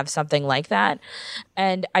going to have something like that.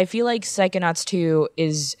 And I feel like Psychonauts 2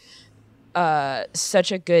 is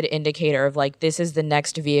such a good indicator of like this is the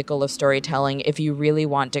next vehicle of storytelling if you really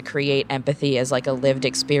want to create empathy as like a lived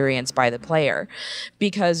experience by the player.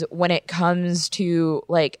 Because when it comes to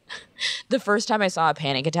like the first time I saw a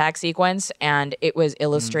panic attack sequence and it was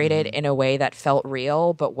illustrated in a way that felt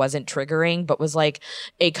real but wasn't triggering, but was like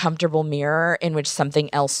a comfortable mirror in which something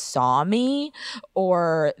else saw me,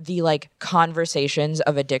 or the like conversations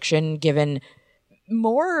of addiction given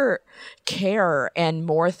more care and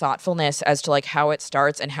more thoughtfulness as to like how it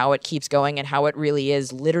starts and how it keeps going and how it really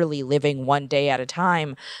is literally living one day at a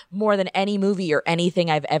time, more than any movie or anything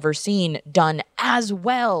I've ever seen done as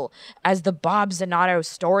well as the Bob Zanotto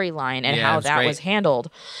storyline and how that was handled.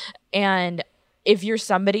 And if you're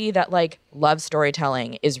somebody that like loves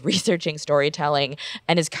storytelling, is researching storytelling,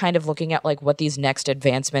 and is kind of looking at like what these next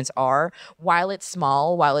advancements are, while it's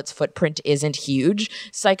small, while its footprint isn't huge,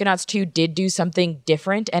 Psychonauts 2 did do something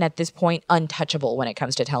different and at this point untouchable when it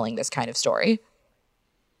comes to telling this kind of story.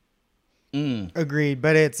 Agreed,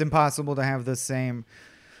 but it's impossible to have the same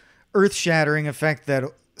earth-shattering effect that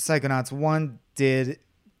Psychonauts 1 did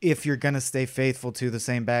if you're going to stay faithful to the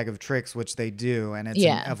same bag of tricks, which they do, and it's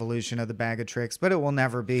an evolution of the bag of tricks, but it will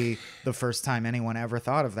never be the first time anyone ever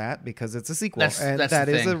thought of that because it's a sequel. That's that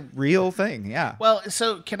is a real thing, yeah. Well,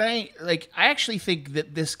 so can I actually think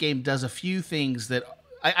that this game does a few things that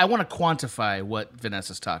I want to quantify what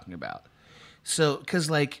Vanessa's talking about. So, because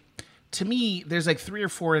like, to me, there's like 3 or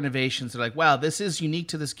 4 innovations that are like, wow, this is unique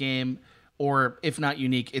to this game, or if not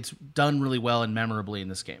unique, it's done really well and memorably in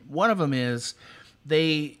this game. One of them is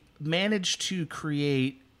they managed to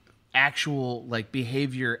create actual like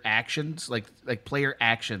behavior actions, like player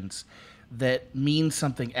actions that mean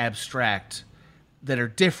something abstract that are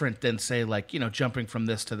different than say like, you know, jumping from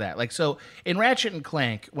this to that. Like, so in Ratchet and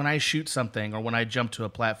Clank, when I shoot something or when I jump to a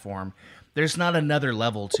platform, there's not another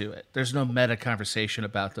level to it. There's no meta conversation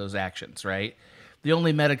about those actions, right? The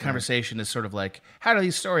only meta conversation is sort of like, how do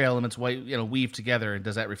these story elements weave together, and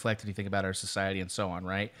does that reflect anything about our society and so on,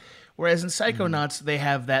 right? Whereas in Psychonauts, they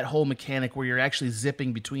have that whole mechanic where you're actually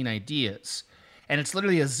zipping between ideas. And it's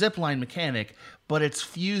literally a zipline mechanic, but it's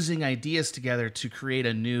fusing ideas together to create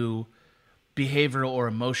a new behavioral or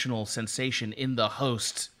emotional sensation in the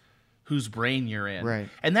host whose brain you're in. Right.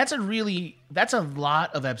 And that's a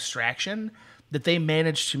lot of abstraction that they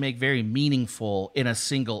managed to make very meaningful in a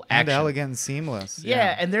single action. And elegant and seamless.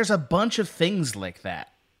 Yeah, and there's a bunch of things like that.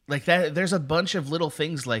 Like that, there's a bunch of little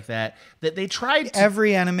things like that they tried to...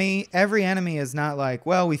 Every enemy is not like,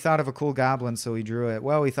 well, we thought of a cool goblin, so we drew it.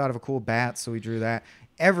 Well, we thought of a cool bat, so we drew that.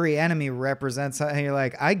 Every enemy represents something. You're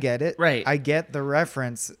like, I get it. Right. I get the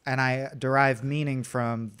reference, and I derive meaning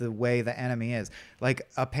from the way the enemy is. Like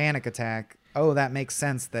a panic attack. Oh, that makes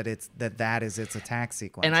sense that that is its attack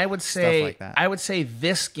sequence. And I would say, stuff like that. I would say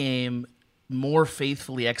this game more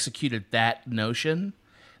faithfully executed that notion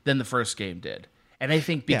than the first game did. And I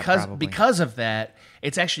think because of that,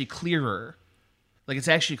 it's actually clearer. Like, it's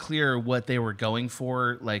actually clearer what they were going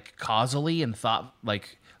for, like, causally and thought,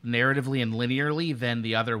 like, narratively and linearly than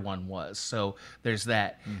the other one was. So there's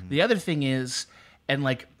that. Mm-hmm. The other thing is, and,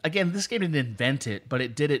 like, again, this game didn't invent it, but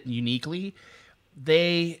it did it uniquely.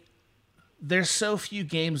 There's so few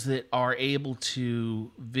games that are able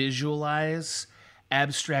to visualize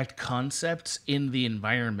abstract concepts in the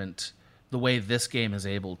environment the way this game is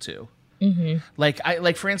able to. Mm-hmm.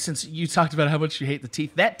 Like for instance, you talked about how much you hate the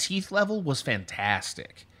teeth. That teeth level was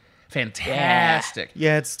fantastic.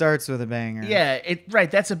 Yeah, it starts with a banger. Yeah,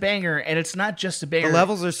 that's a banger, and it's not just a banger. The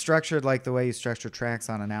levels are structured like the way you structure tracks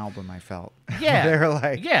on an album, I felt. Yeah. They're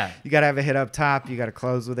like, yeah. You got to have a hit up top, you got to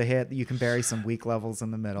close with a hit, you can bury some weak levels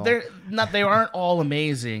in the middle. They aren't all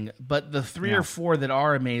amazing, but the 3 or 4 that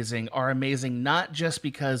are amazing not just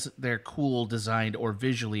because they're cool designed or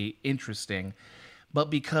visually interesting, but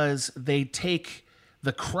because they take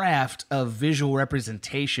the craft of visual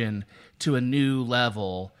representation to a new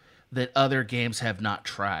level that other games have not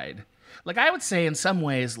tried. Like, I would say in some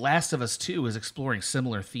ways, Last of Us 2 is exploring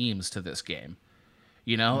similar themes to this game,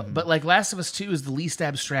 you know? Mm-hmm. But, like, Last of Us 2 is the least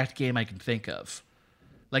abstract game I can think of.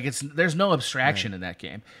 Like, there's no abstraction in that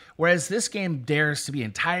game. Whereas this game dares to be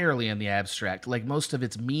entirely in the abstract. Like, most of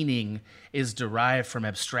its meaning is derived from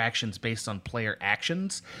abstractions based on player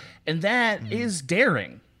actions. And that is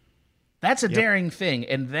daring. That's a daring thing,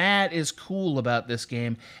 and that is cool about this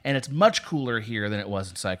game, and it's much cooler here than it was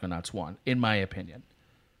in Psychonauts 1, in my opinion.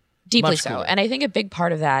 Deeply so. And I think a big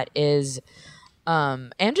part of that is,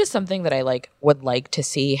 and just something that I would like to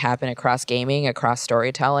see happen across gaming, across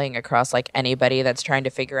storytelling, across anybody that's trying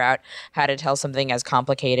to figure out how to tell something as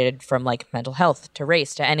complicated from mental health to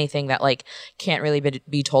race to anything that can't really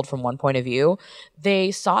be told from one point of view.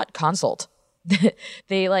 They sought consult.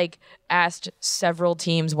 They asked several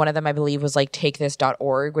teams. One of them, I believe, was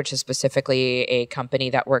takethis.org, which is specifically a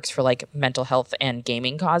company that works for mental health and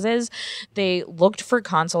gaming causes. They looked for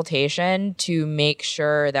consultation to make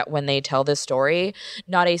sure that when they tell this story,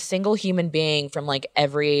 not a single human being from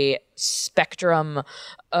every spectrum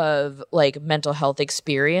of mental health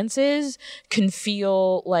experiences can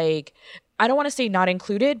feel I don't want to say not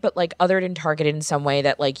included, but othered and targeted in some way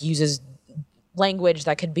that uses language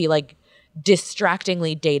that could be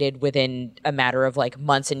distractingly dated within a matter of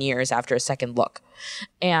months and years after a second look.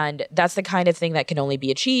 And that's the kind of thing that can only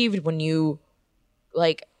be achieved when you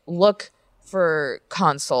look for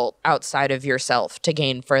consult outside of yourself to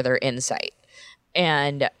gain further insight.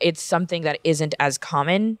 And it's something that isn't as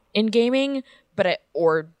common in gaming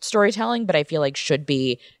or storytelling, but I feel should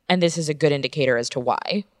be, and this is a good indicator as to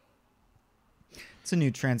why. It's a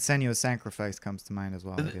new Transcenio Sacrifice comes to mind as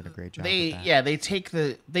well. They did a great job with that. Yeah, they take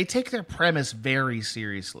their premise very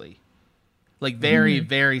seriously. Very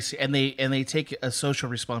and they take a social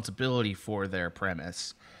responsibility for their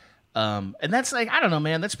premise. And that's I don't know,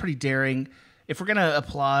 man, that's pretty daring. If we're going to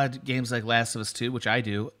applaud games like Last of Us 2, which I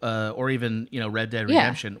do, or even, Red Dead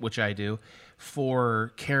Redemption, which I do,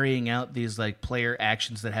 for carrying out these player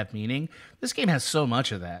actions that have meaning, this game has so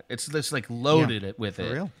much of that. It's just loaded with it.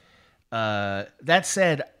 For real. That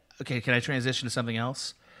said, okay, can I transition to something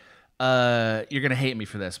else? You're going to hate me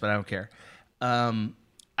for this, but I don't care.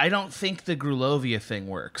 I don't think the Grulovia thing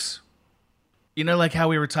works. You know, how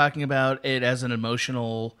we were talking about it as an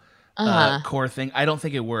emotional core thing? I don't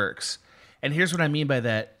think it works. And here's what I mean by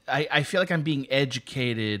that. I feel like I'm being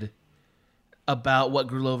educated about what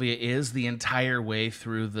Grulovia is the entire way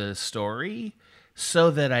through the story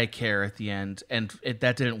so that I care at the end, and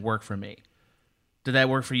that didn't work for me. Did that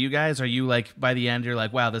work for you guys? Are you by the end, you're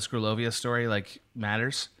wow, this Grulovia story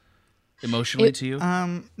matters emotionally to you?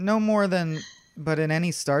 No more than, but in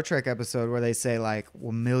any Star Trek episode where they say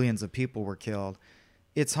millions of people were killed,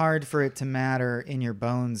 it's hard for it to matter in your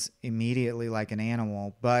bones immediately like an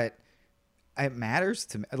animal. But it matters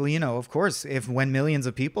to me. Of course, when millions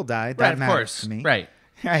of people died, that Right, of matters course. to me. Right.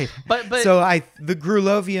 Right. But so the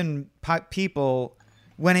Grulovian people,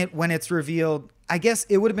 when it's revealed, I guess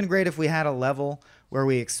it would have been great if we had a level where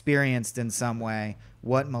we experienced in some way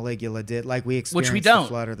what Maligula did, like we experienced the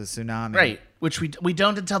flood or the tsunami. Right. Which we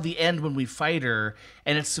don't until the end when we fight her,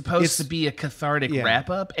 and it's supposed to be a cathartic wrap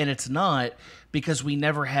up, and it's not, because we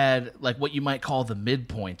never had like what you might call the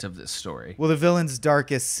midpoint of this story. Well, the villain's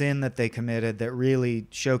darkest sin that they committed that really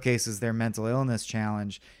showcases their mental illness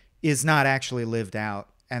challenge is not actually lived out.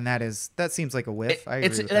 And that seems like a whiff. I agree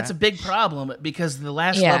with that's that. a big problem, because the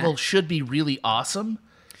last level should be really awesome.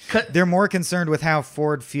 They're more concerned with how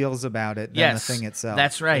Ford feels about it than the thing itself.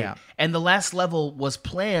 That's right. Yeah. And the last level was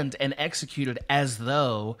planned and executed as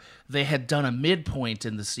though they had done a midpoint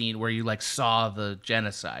in the scene where you like saw the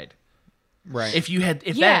genocide. Right. If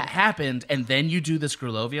that had happened and then you do this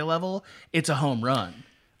Grulovia level, it's a home run.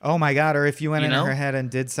 Oh my God! Or if you went in her head and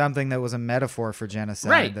did something that was a metaphor for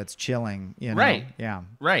genocide, that's chilling. Right. Yeah.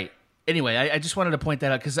 Right. Anyway, I just wanted to point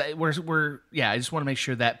that out because I just want to make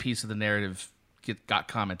sure that piece of the narrative got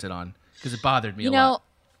commented on because it bothered me a lot.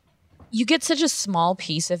 You get such a small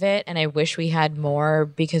piece of it, and I wish we had more,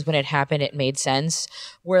 because when it happened, it made sense.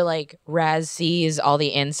 Where like Raz sees all the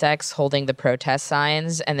insects holding the protest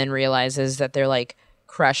signs, and then realizes that they're like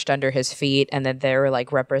crushed under his feet, and that they're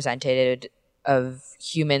like represented of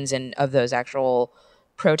humans and of those actual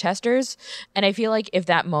protesters. And I feel like if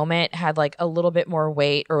that moment had like a little bit more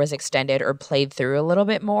weight, or was extended or played through a little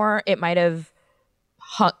bit more, it might have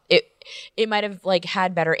it might have like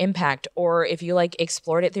had better impact. Or if you like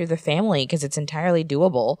explored it through the family, because it's entirely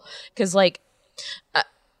doable. Because like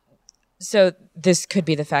so this could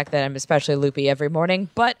be the fact that I'm especially loopy every morning,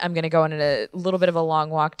 but I'm going to go on a little bit of a long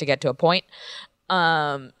walk to get to a point.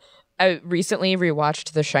 I recently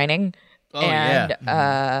rewatched The Shining.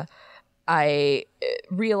 I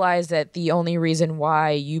realized that the only reason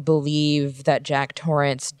why you believe that Jack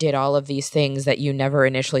Torrance did all of these things that you never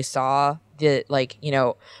initially saw,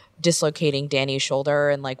 dislocating Danny's shoulder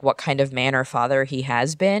and like what kind of man or father he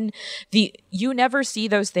has been, you never see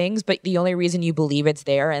those things, but the only reason you believe it's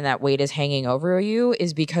there and that weight is hanging over you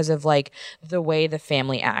is because of like the way the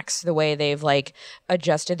family acts, the way they've like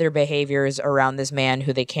adjusted their behaviors around this man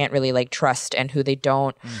who they can't really like trust and who they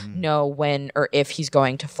don't know when or if he's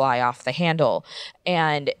going to fly off the handle.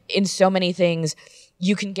 And in so many things,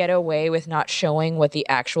 you can get away with not showing what the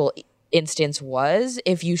actual instance was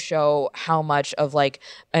if you show how much of like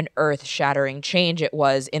an earth-shattering change it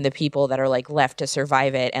was in the people that are like left to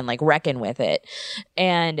survive it and like reckon with it.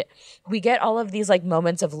 And we get all of these like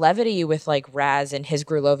moments of levity with like Raz and his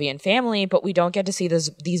Grulovian family, but we don't get to see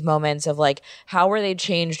these moments of like how were they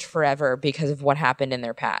changed forever because of what happened in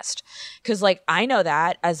their past. Because like I know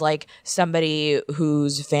that as like somebody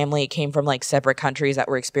whose family came from like separate countries that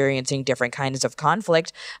were experiencing different kinds of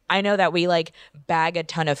conflict, I know that we like bag a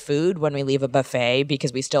ton of food when we leave a buffet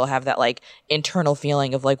because we still have that like internal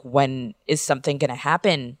feeling of like, when is something going to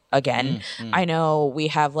happen again? I know we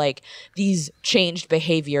have like these changed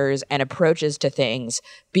behaviors and approaches to things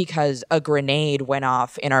because a grenade went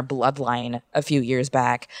off in our bloodline a few years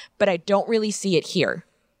back, but I don't really see it here.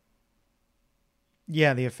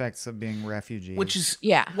 Yeah, the effects of being refugees, which is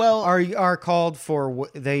are called for.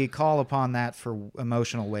 They call upon that for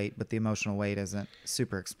emotional weight, but the emotional weight isn't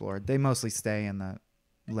super explored. They mostly stay in the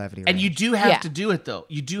levity. And range. you do have to do it though.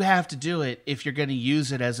 You do have to do it if you're going to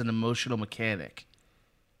use it as an emotional mechanic.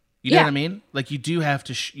 You know what I mean? Like you do have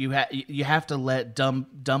to. You have to let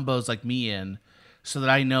dumbos like me in, so that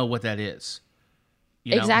I know what that is.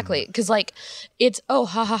 You know? Exactly, because like it's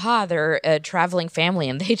they're a traveling family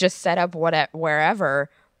and they just set up wherever.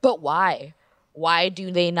 But why? Why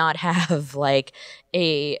do they not have like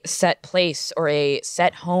a set place or a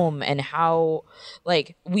set home? And how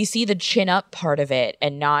like we see the chin up part of it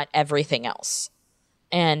and not everything else.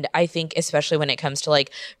 And I think especially when it comes to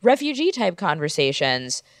like refugee type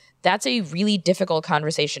conversations, that's a really difficult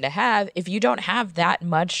conversation to have if you don't have that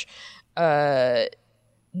much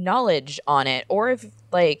knowledge on it, or if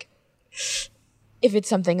it's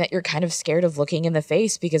something that you're kind of scared of looking in the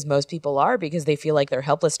face, because most people are, because they feel like they're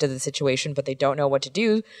helpless to the situation, but they don't know what to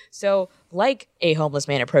do. So like a homeless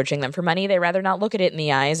man approaching them for money, they rather not look at it in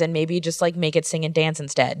the eyes and maybe just like make it sing and dance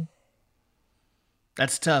instead.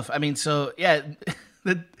 That's tough. I mean, so yeah,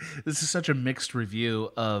 this is such a mixed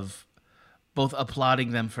review of both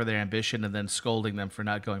applauding them for their ambition and then scolding them for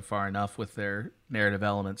not going far enough with their narrative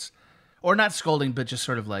elements. Or not scolding, but just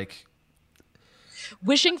sort of like...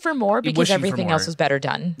 wishing for more because everything else was better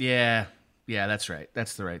done. Yeah. Yeah, that's right.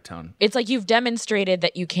 That's the right tone. It's like you've demonstrated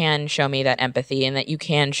that you can show me that empathy and that you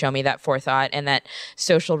can show me that forethought and that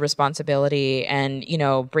social responsibility and, you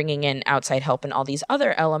know, bringing in outside help and all these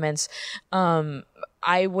other elements.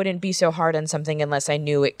 I wouldn't be so hard on something unless I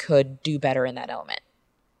knew it could do better in that element.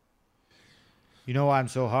 You know why I'm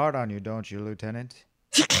so hard on you, don't you, Lieutenant?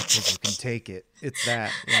 Because you can take it. It's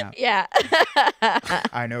that. Yeah. Yeah.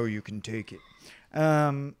 I know you can take it.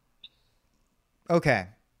 Okay.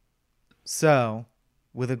 So,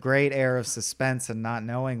 with a great air of suspense and not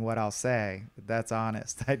knowing what I'll say, that's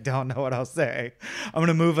honest. I don't know what I'll say. I'm going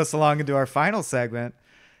to move us along into our final segment,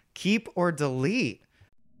 Keep or Delete.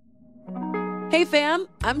 Hey fam,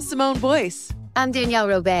 I'm Simone Boyce. I'm Danielle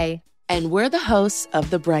Robay. And we're the hosts of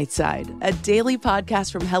The Bright Side, a daily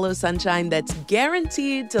podcast from Hello Sunshine that's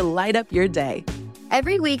guaranteed to light up your day.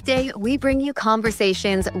 Every weekday, we bring you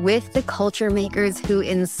conversations with the culture makers who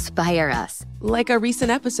inspire us. Like our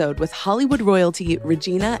recent episode with Hollywood royalty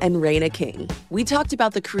Regina and Raina King. We talked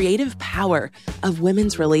about the creative power of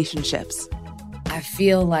women's relationships. I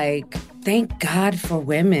feel like, thank God for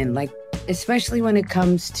women, like, especially when it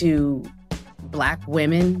comes to Black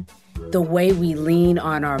women, the way we lean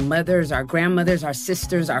on our mothers, our grandmothers, our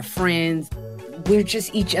sisters, our friends. We're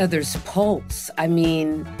just each other's pulse. I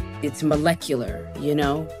mean, it's molecular, you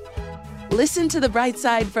know? Listen to The Bright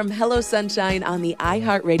Side from Hello Sunshine on the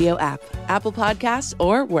iHeartRadio app, Apple Podcasts,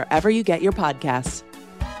 or wherever you get your podcasts.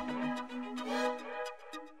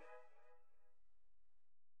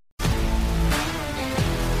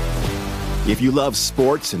 If you love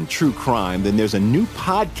sports and true crime, then there's a new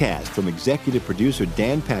podcast from executive producer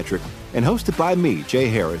Dan Patrick and hosted by me, Jay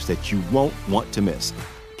Harris, that you won't want to miss.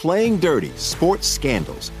 Playing Dirty: Sports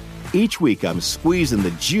Scandals. Each week, I'm squeezing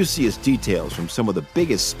the juiciest details from some of the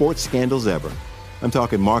biggest sports scandals ever. I'm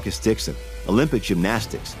talking Marcus Dixon, Olympic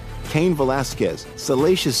gymnastics, Cain Velasquez,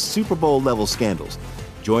 salacious Super Bowl-level scandals.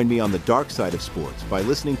 Join me on the dark side of sports by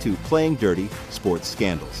listening to Playing Dirty: Sports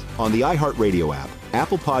Scandals on the iHeartRadio app,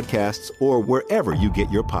 Apple Podcasts, or wherever you get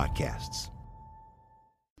your podcasts.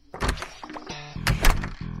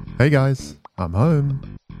 Hey guys, I'm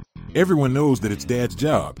home. Everyone knows that it's Dad's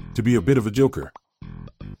job to be a bit of a joker.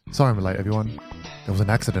 Sorry I'm late, everyone. There was an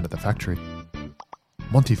accident at the factory.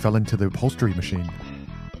 Monty fell into the upholstery machine.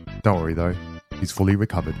 Don't worry though, he's fully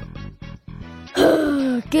recovered.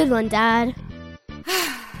 Good one, Dad.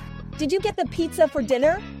 Did you get the pizza for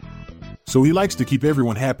dinner? So he likes to keep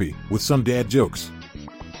everyone happy with some dad jokes.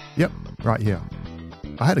 Yep, right here.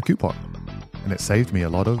 I had a coupon, and it saved me a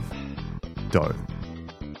lot of dough.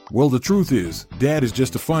 Well, the truth is, Dad is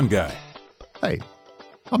just a fun guy. Hey,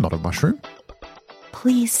 I'm not a mushroom.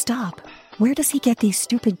 Please stop. Where does he get these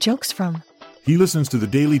stupid jokes from? He listens to the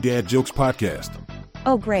Daily Dad Jokes podcast.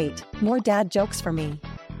 Oh, great. More dad jokes for me.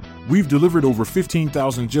 We've delivered over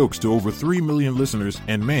 15,000 jokes to over 3 million listeners,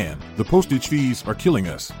 and man, the postage fees are killing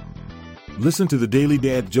us. Listen to the Daily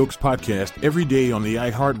Dad Jokes podcast every day on the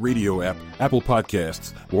iHeartRadio app, Apple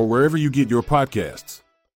Podcasts, or wherever you get your podcasts.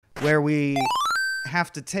 Where we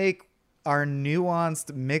have to take our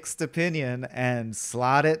nuanced, mixed opinion and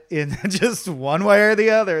slot it in just one way or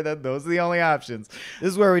the other. Those are the only options.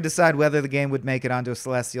 This is where we decide whether the game would make it onto a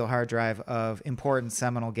celestial hard drive of important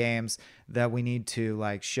seminal games that we need to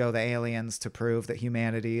like show the aliens to prove that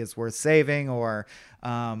humanity is worth saving, or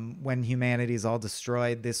when humanity is all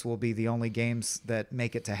destroyed, this will be the only games that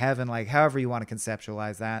make it to heaven. Like however you want to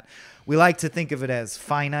conceptualize that. We like to think of it as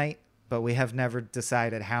finite, but we have never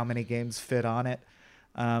decided how many games fit on it.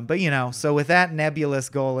 But, you know, so with that nebulous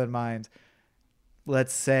goal in mind,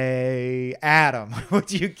 let's say, Adam,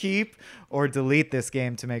 would you keep or delete this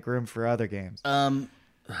game to make room for other games?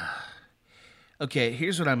 Okay,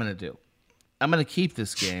 here's what I'm going to do. I'm going to keep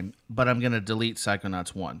this game, but I'm going to delete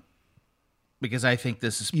Psychonauts 1. Because I think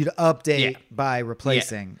this is... You'd update by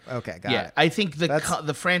replacing. Yeah. Okay, got it. I think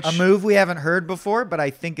the franchise... A move we haven't heard before, but I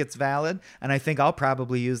think it's valid, and I think I'll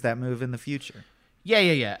probably use that move in the future.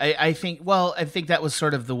 Yeah. I think that was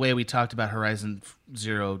sort of the way we talked about Horizon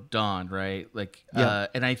Zero Dawn, right? Like, yeah.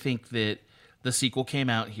 And I think that the sequel came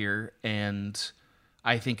out here, and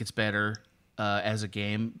I think it's better as a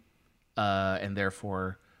game, and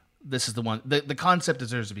therefore this is the one. The concept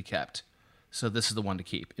deserves to be kept, so this is the one to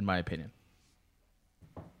keep, in my opinion.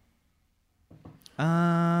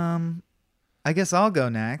 I guess I'll go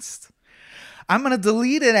next. I'm going to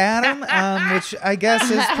delete it, Adam, which I guess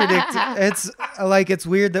is predicted. It's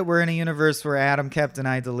weird that we're in a universe where Adam kept and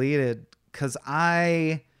I deleted, because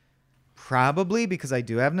I probably, because I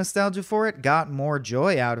do have nostalgia for it, got more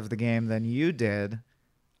joy out of the game than you did.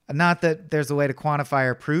 Not that there's a way to quantify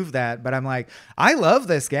or prove that, but I'm like, I love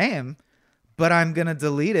this game, but I'm going to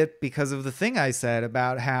delete it because of the thing I said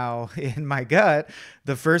about how in my gut,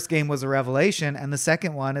 the first game was a revelation and the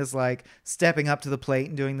second one is like stepping up to the plate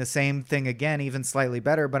and doing the same thing again, even slightly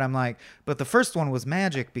better. But I'm like, but the first one was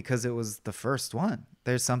magic because it was the first one.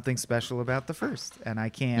 There's something special about the first, and I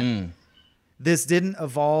can't. This didn't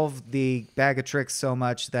evolve the bag of tricks so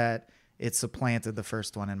much that it supplanted the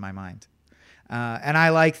first one in my mind. And I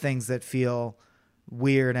like things that feel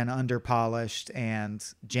weird and underpolished and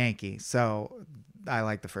janky. So I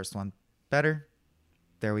like the first one better.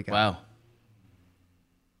 There we go. Wow.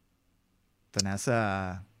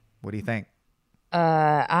 Vanessa, what do you think?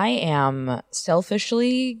 I am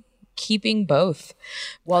selfishly keeping both.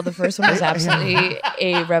 While the first one was absolutely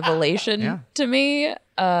a revelation to me,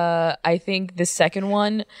 I think the second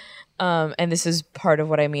one, and this is part of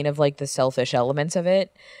what I mean of like the selfish elements of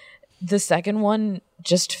it, the second one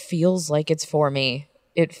just feels like it's for me.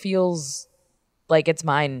 It feels like it's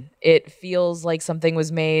mine. It feels like something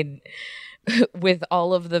was made with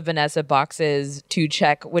all of the Vanessa boxes to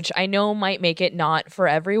check, which I know might make it not for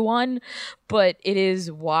everyone, but it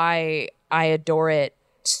is why I adore it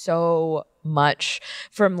so much.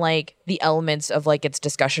 From like the elements of like its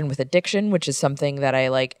discussion with addiction, which is something that I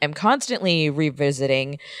like am constantly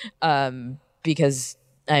revisiting because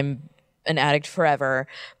I'm an addict forever,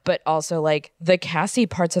 but also like the Cassie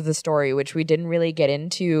parts of the story, which we didn't really get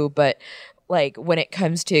into, but like when it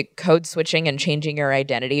comes to code switching and changing your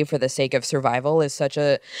identity for the sake of survival is such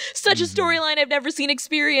a storyline I've never seen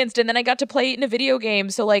experienced. And then I got to play it in a video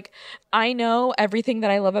game. So like, I know everything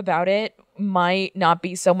that I love about it might not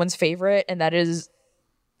be someone's favorite, and that is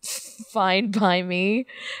fine by me.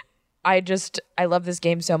 I love this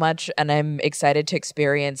game so much, and I'm excited to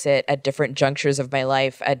experience it at different junctures of my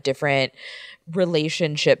life, at different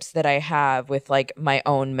relationships that I have with like my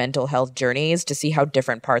own mental health journeys, to see how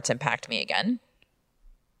different parts impact me again.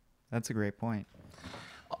 That's a great point.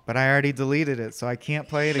 But I already deleted it, so I can't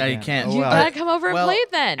play it again. No, you can't. You gotta come over and play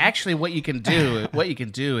it then. Actually, what you can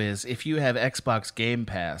do is if you have Xbox Game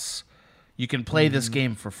Pass, you can play this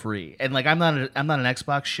game for free. And like, I'm not an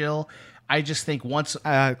Xbox shill. I just think once...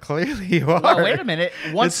 clearly you are. Well, wait a minute.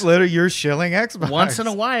 It's literally you're shilling Xbox. Once in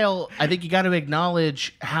a while, I think you got to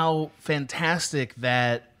acknowledge how fantastic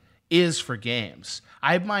that is for games.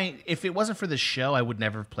 I might... If it wasn't for this show, I would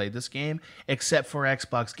never have played this game, except for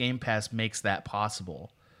Xbox Game Pass makes that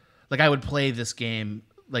possible. Like, I would play this game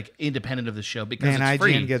like independent of the show because it's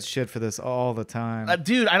free. IGN gets shit for this all the time.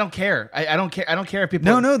 Dude, I don't care. I don't care. I don't care if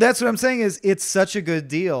people... No, that's what I'm saying is it's such a good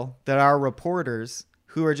deal that our reporters...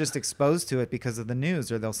 who are just exposed to it because of the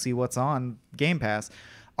news, or they'll see what's on Game Pass,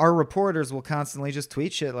 our reporters will constantly just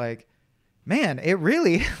tweet shit like, man, it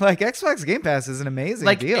really, like, Xbox Game Pass is an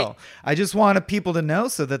amazing deal. I just want people to know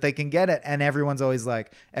so that they can get it. And everyone's always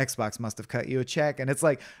like, Xbox must have cut you a check. And it's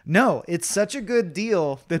like, no, it's such a good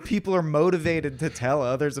deal that people are motivated to tell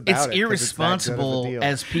others about it. It's irresponsible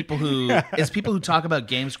as people who talk about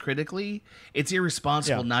games critically. It's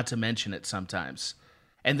irresponsible not to mention it sometimes.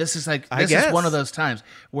 And this is like, this is one of those times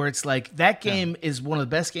where it's like, that game is one of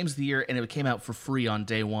the best games of the year, and it came out for free on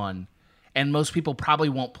day one. And most people probably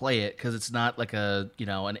won't play it because it's not like a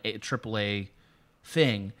AAA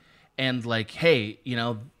thing. And like, hey,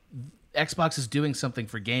 Xbox is doing something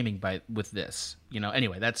for gaming with this.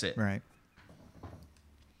 Anyway, that's it. Right.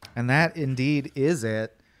 And that indeed is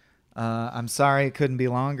it. I'm sorry it couldn't be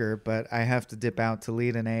longer, but I have to dip out to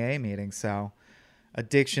lead an AA meeting, so...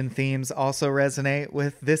 Addiction themes also resonate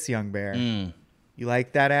with this young bear. You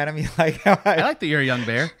like that, Adam? You like how I like that you're a young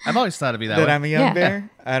bear. I've always thought of you that way. That I'm a young bear?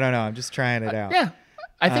 I don't know. I'm just trying it out. Yeah.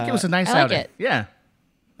 I think it was a nice outing. Like it. Yeah.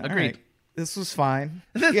 Agreed. Right. This was fine.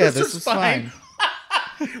 This was fine.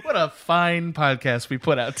 What a fine podcast we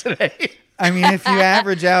put out today. I mean, if you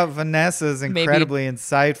average out Vanessa's incredibly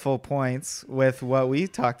insightful points with what we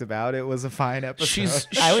talked about, it was a fine episode.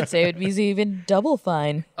 I would say it would be even double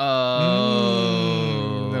fine.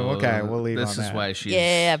 Okay, we'll leave on that. This is why she's...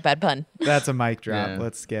 Yeah, bad pun. That's a mic drop. Yeah.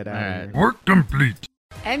 Let's get out of here. Work complete.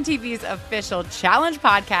 MTV's official Challenge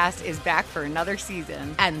podcast is back for another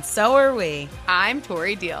season. And so are we. I'm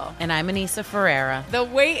Tori Deal. And I'm Anissa Ferreira. The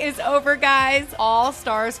wait is over, guys. All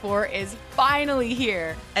Stars 4 is finally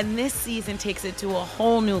here. And this season takes it to a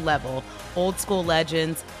whole new level. Old school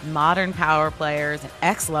legends, modern power players, and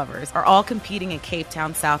ex-lovers are all competing in Cape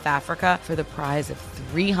Town, South Africa for the prize of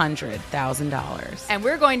 $300,000. And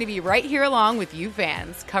we're going to be right here along with you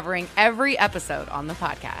fans, covering every episode on the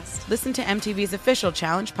podcast. Listen to MTV's official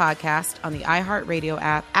Challenge podcast on the iHeartRadio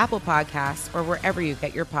app, Apple Podcasts, or wherever you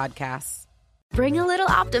get your podcasts. Bring a little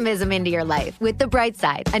optimism into your life with The Bright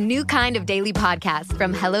Side, a new kind of daily podcast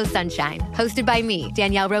from Hello Sunshine, hosted by me,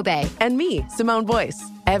 Danielle Robay. And me, Simone Boyce.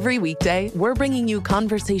 Every weekday, we're bringing you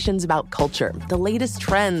conversations about culture, the latest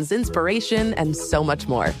trends, inspiration, and so much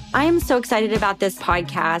more. I am so excited about this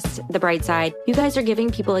podcast, The Bright Side. You guys are giving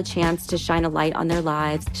people a chance to shine a light on their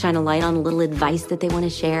lives, shine a light on a little advice that they want to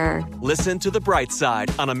share. Listen to The Bright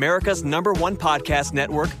Side on America's #1 podcast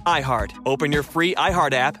network, iHeart. Open your free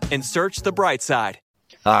iHeart app and search The Bright Side.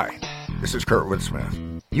 Hi, this is Kurtwood Smith.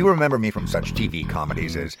 You remember me from such TV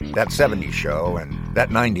comedies as That 70s Show and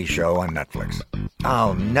That 90s Show on Netflix.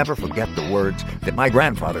 I'll never forget the words that my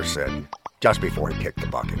grandfather said just before he kicked the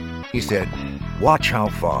bucket. He said, "Watch how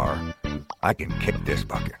far I can kick this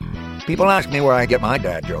bucket." People ask me where I get my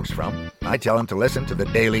dad jokes from. I tell them to listen to the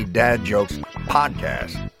Daily Dad Jokes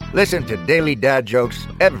podcast. Listen to Daily Dad Jokes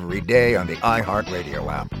every day on the iHeartRadio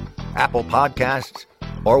app, Apple Podcasts,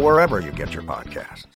 or wherever you get your podcasts.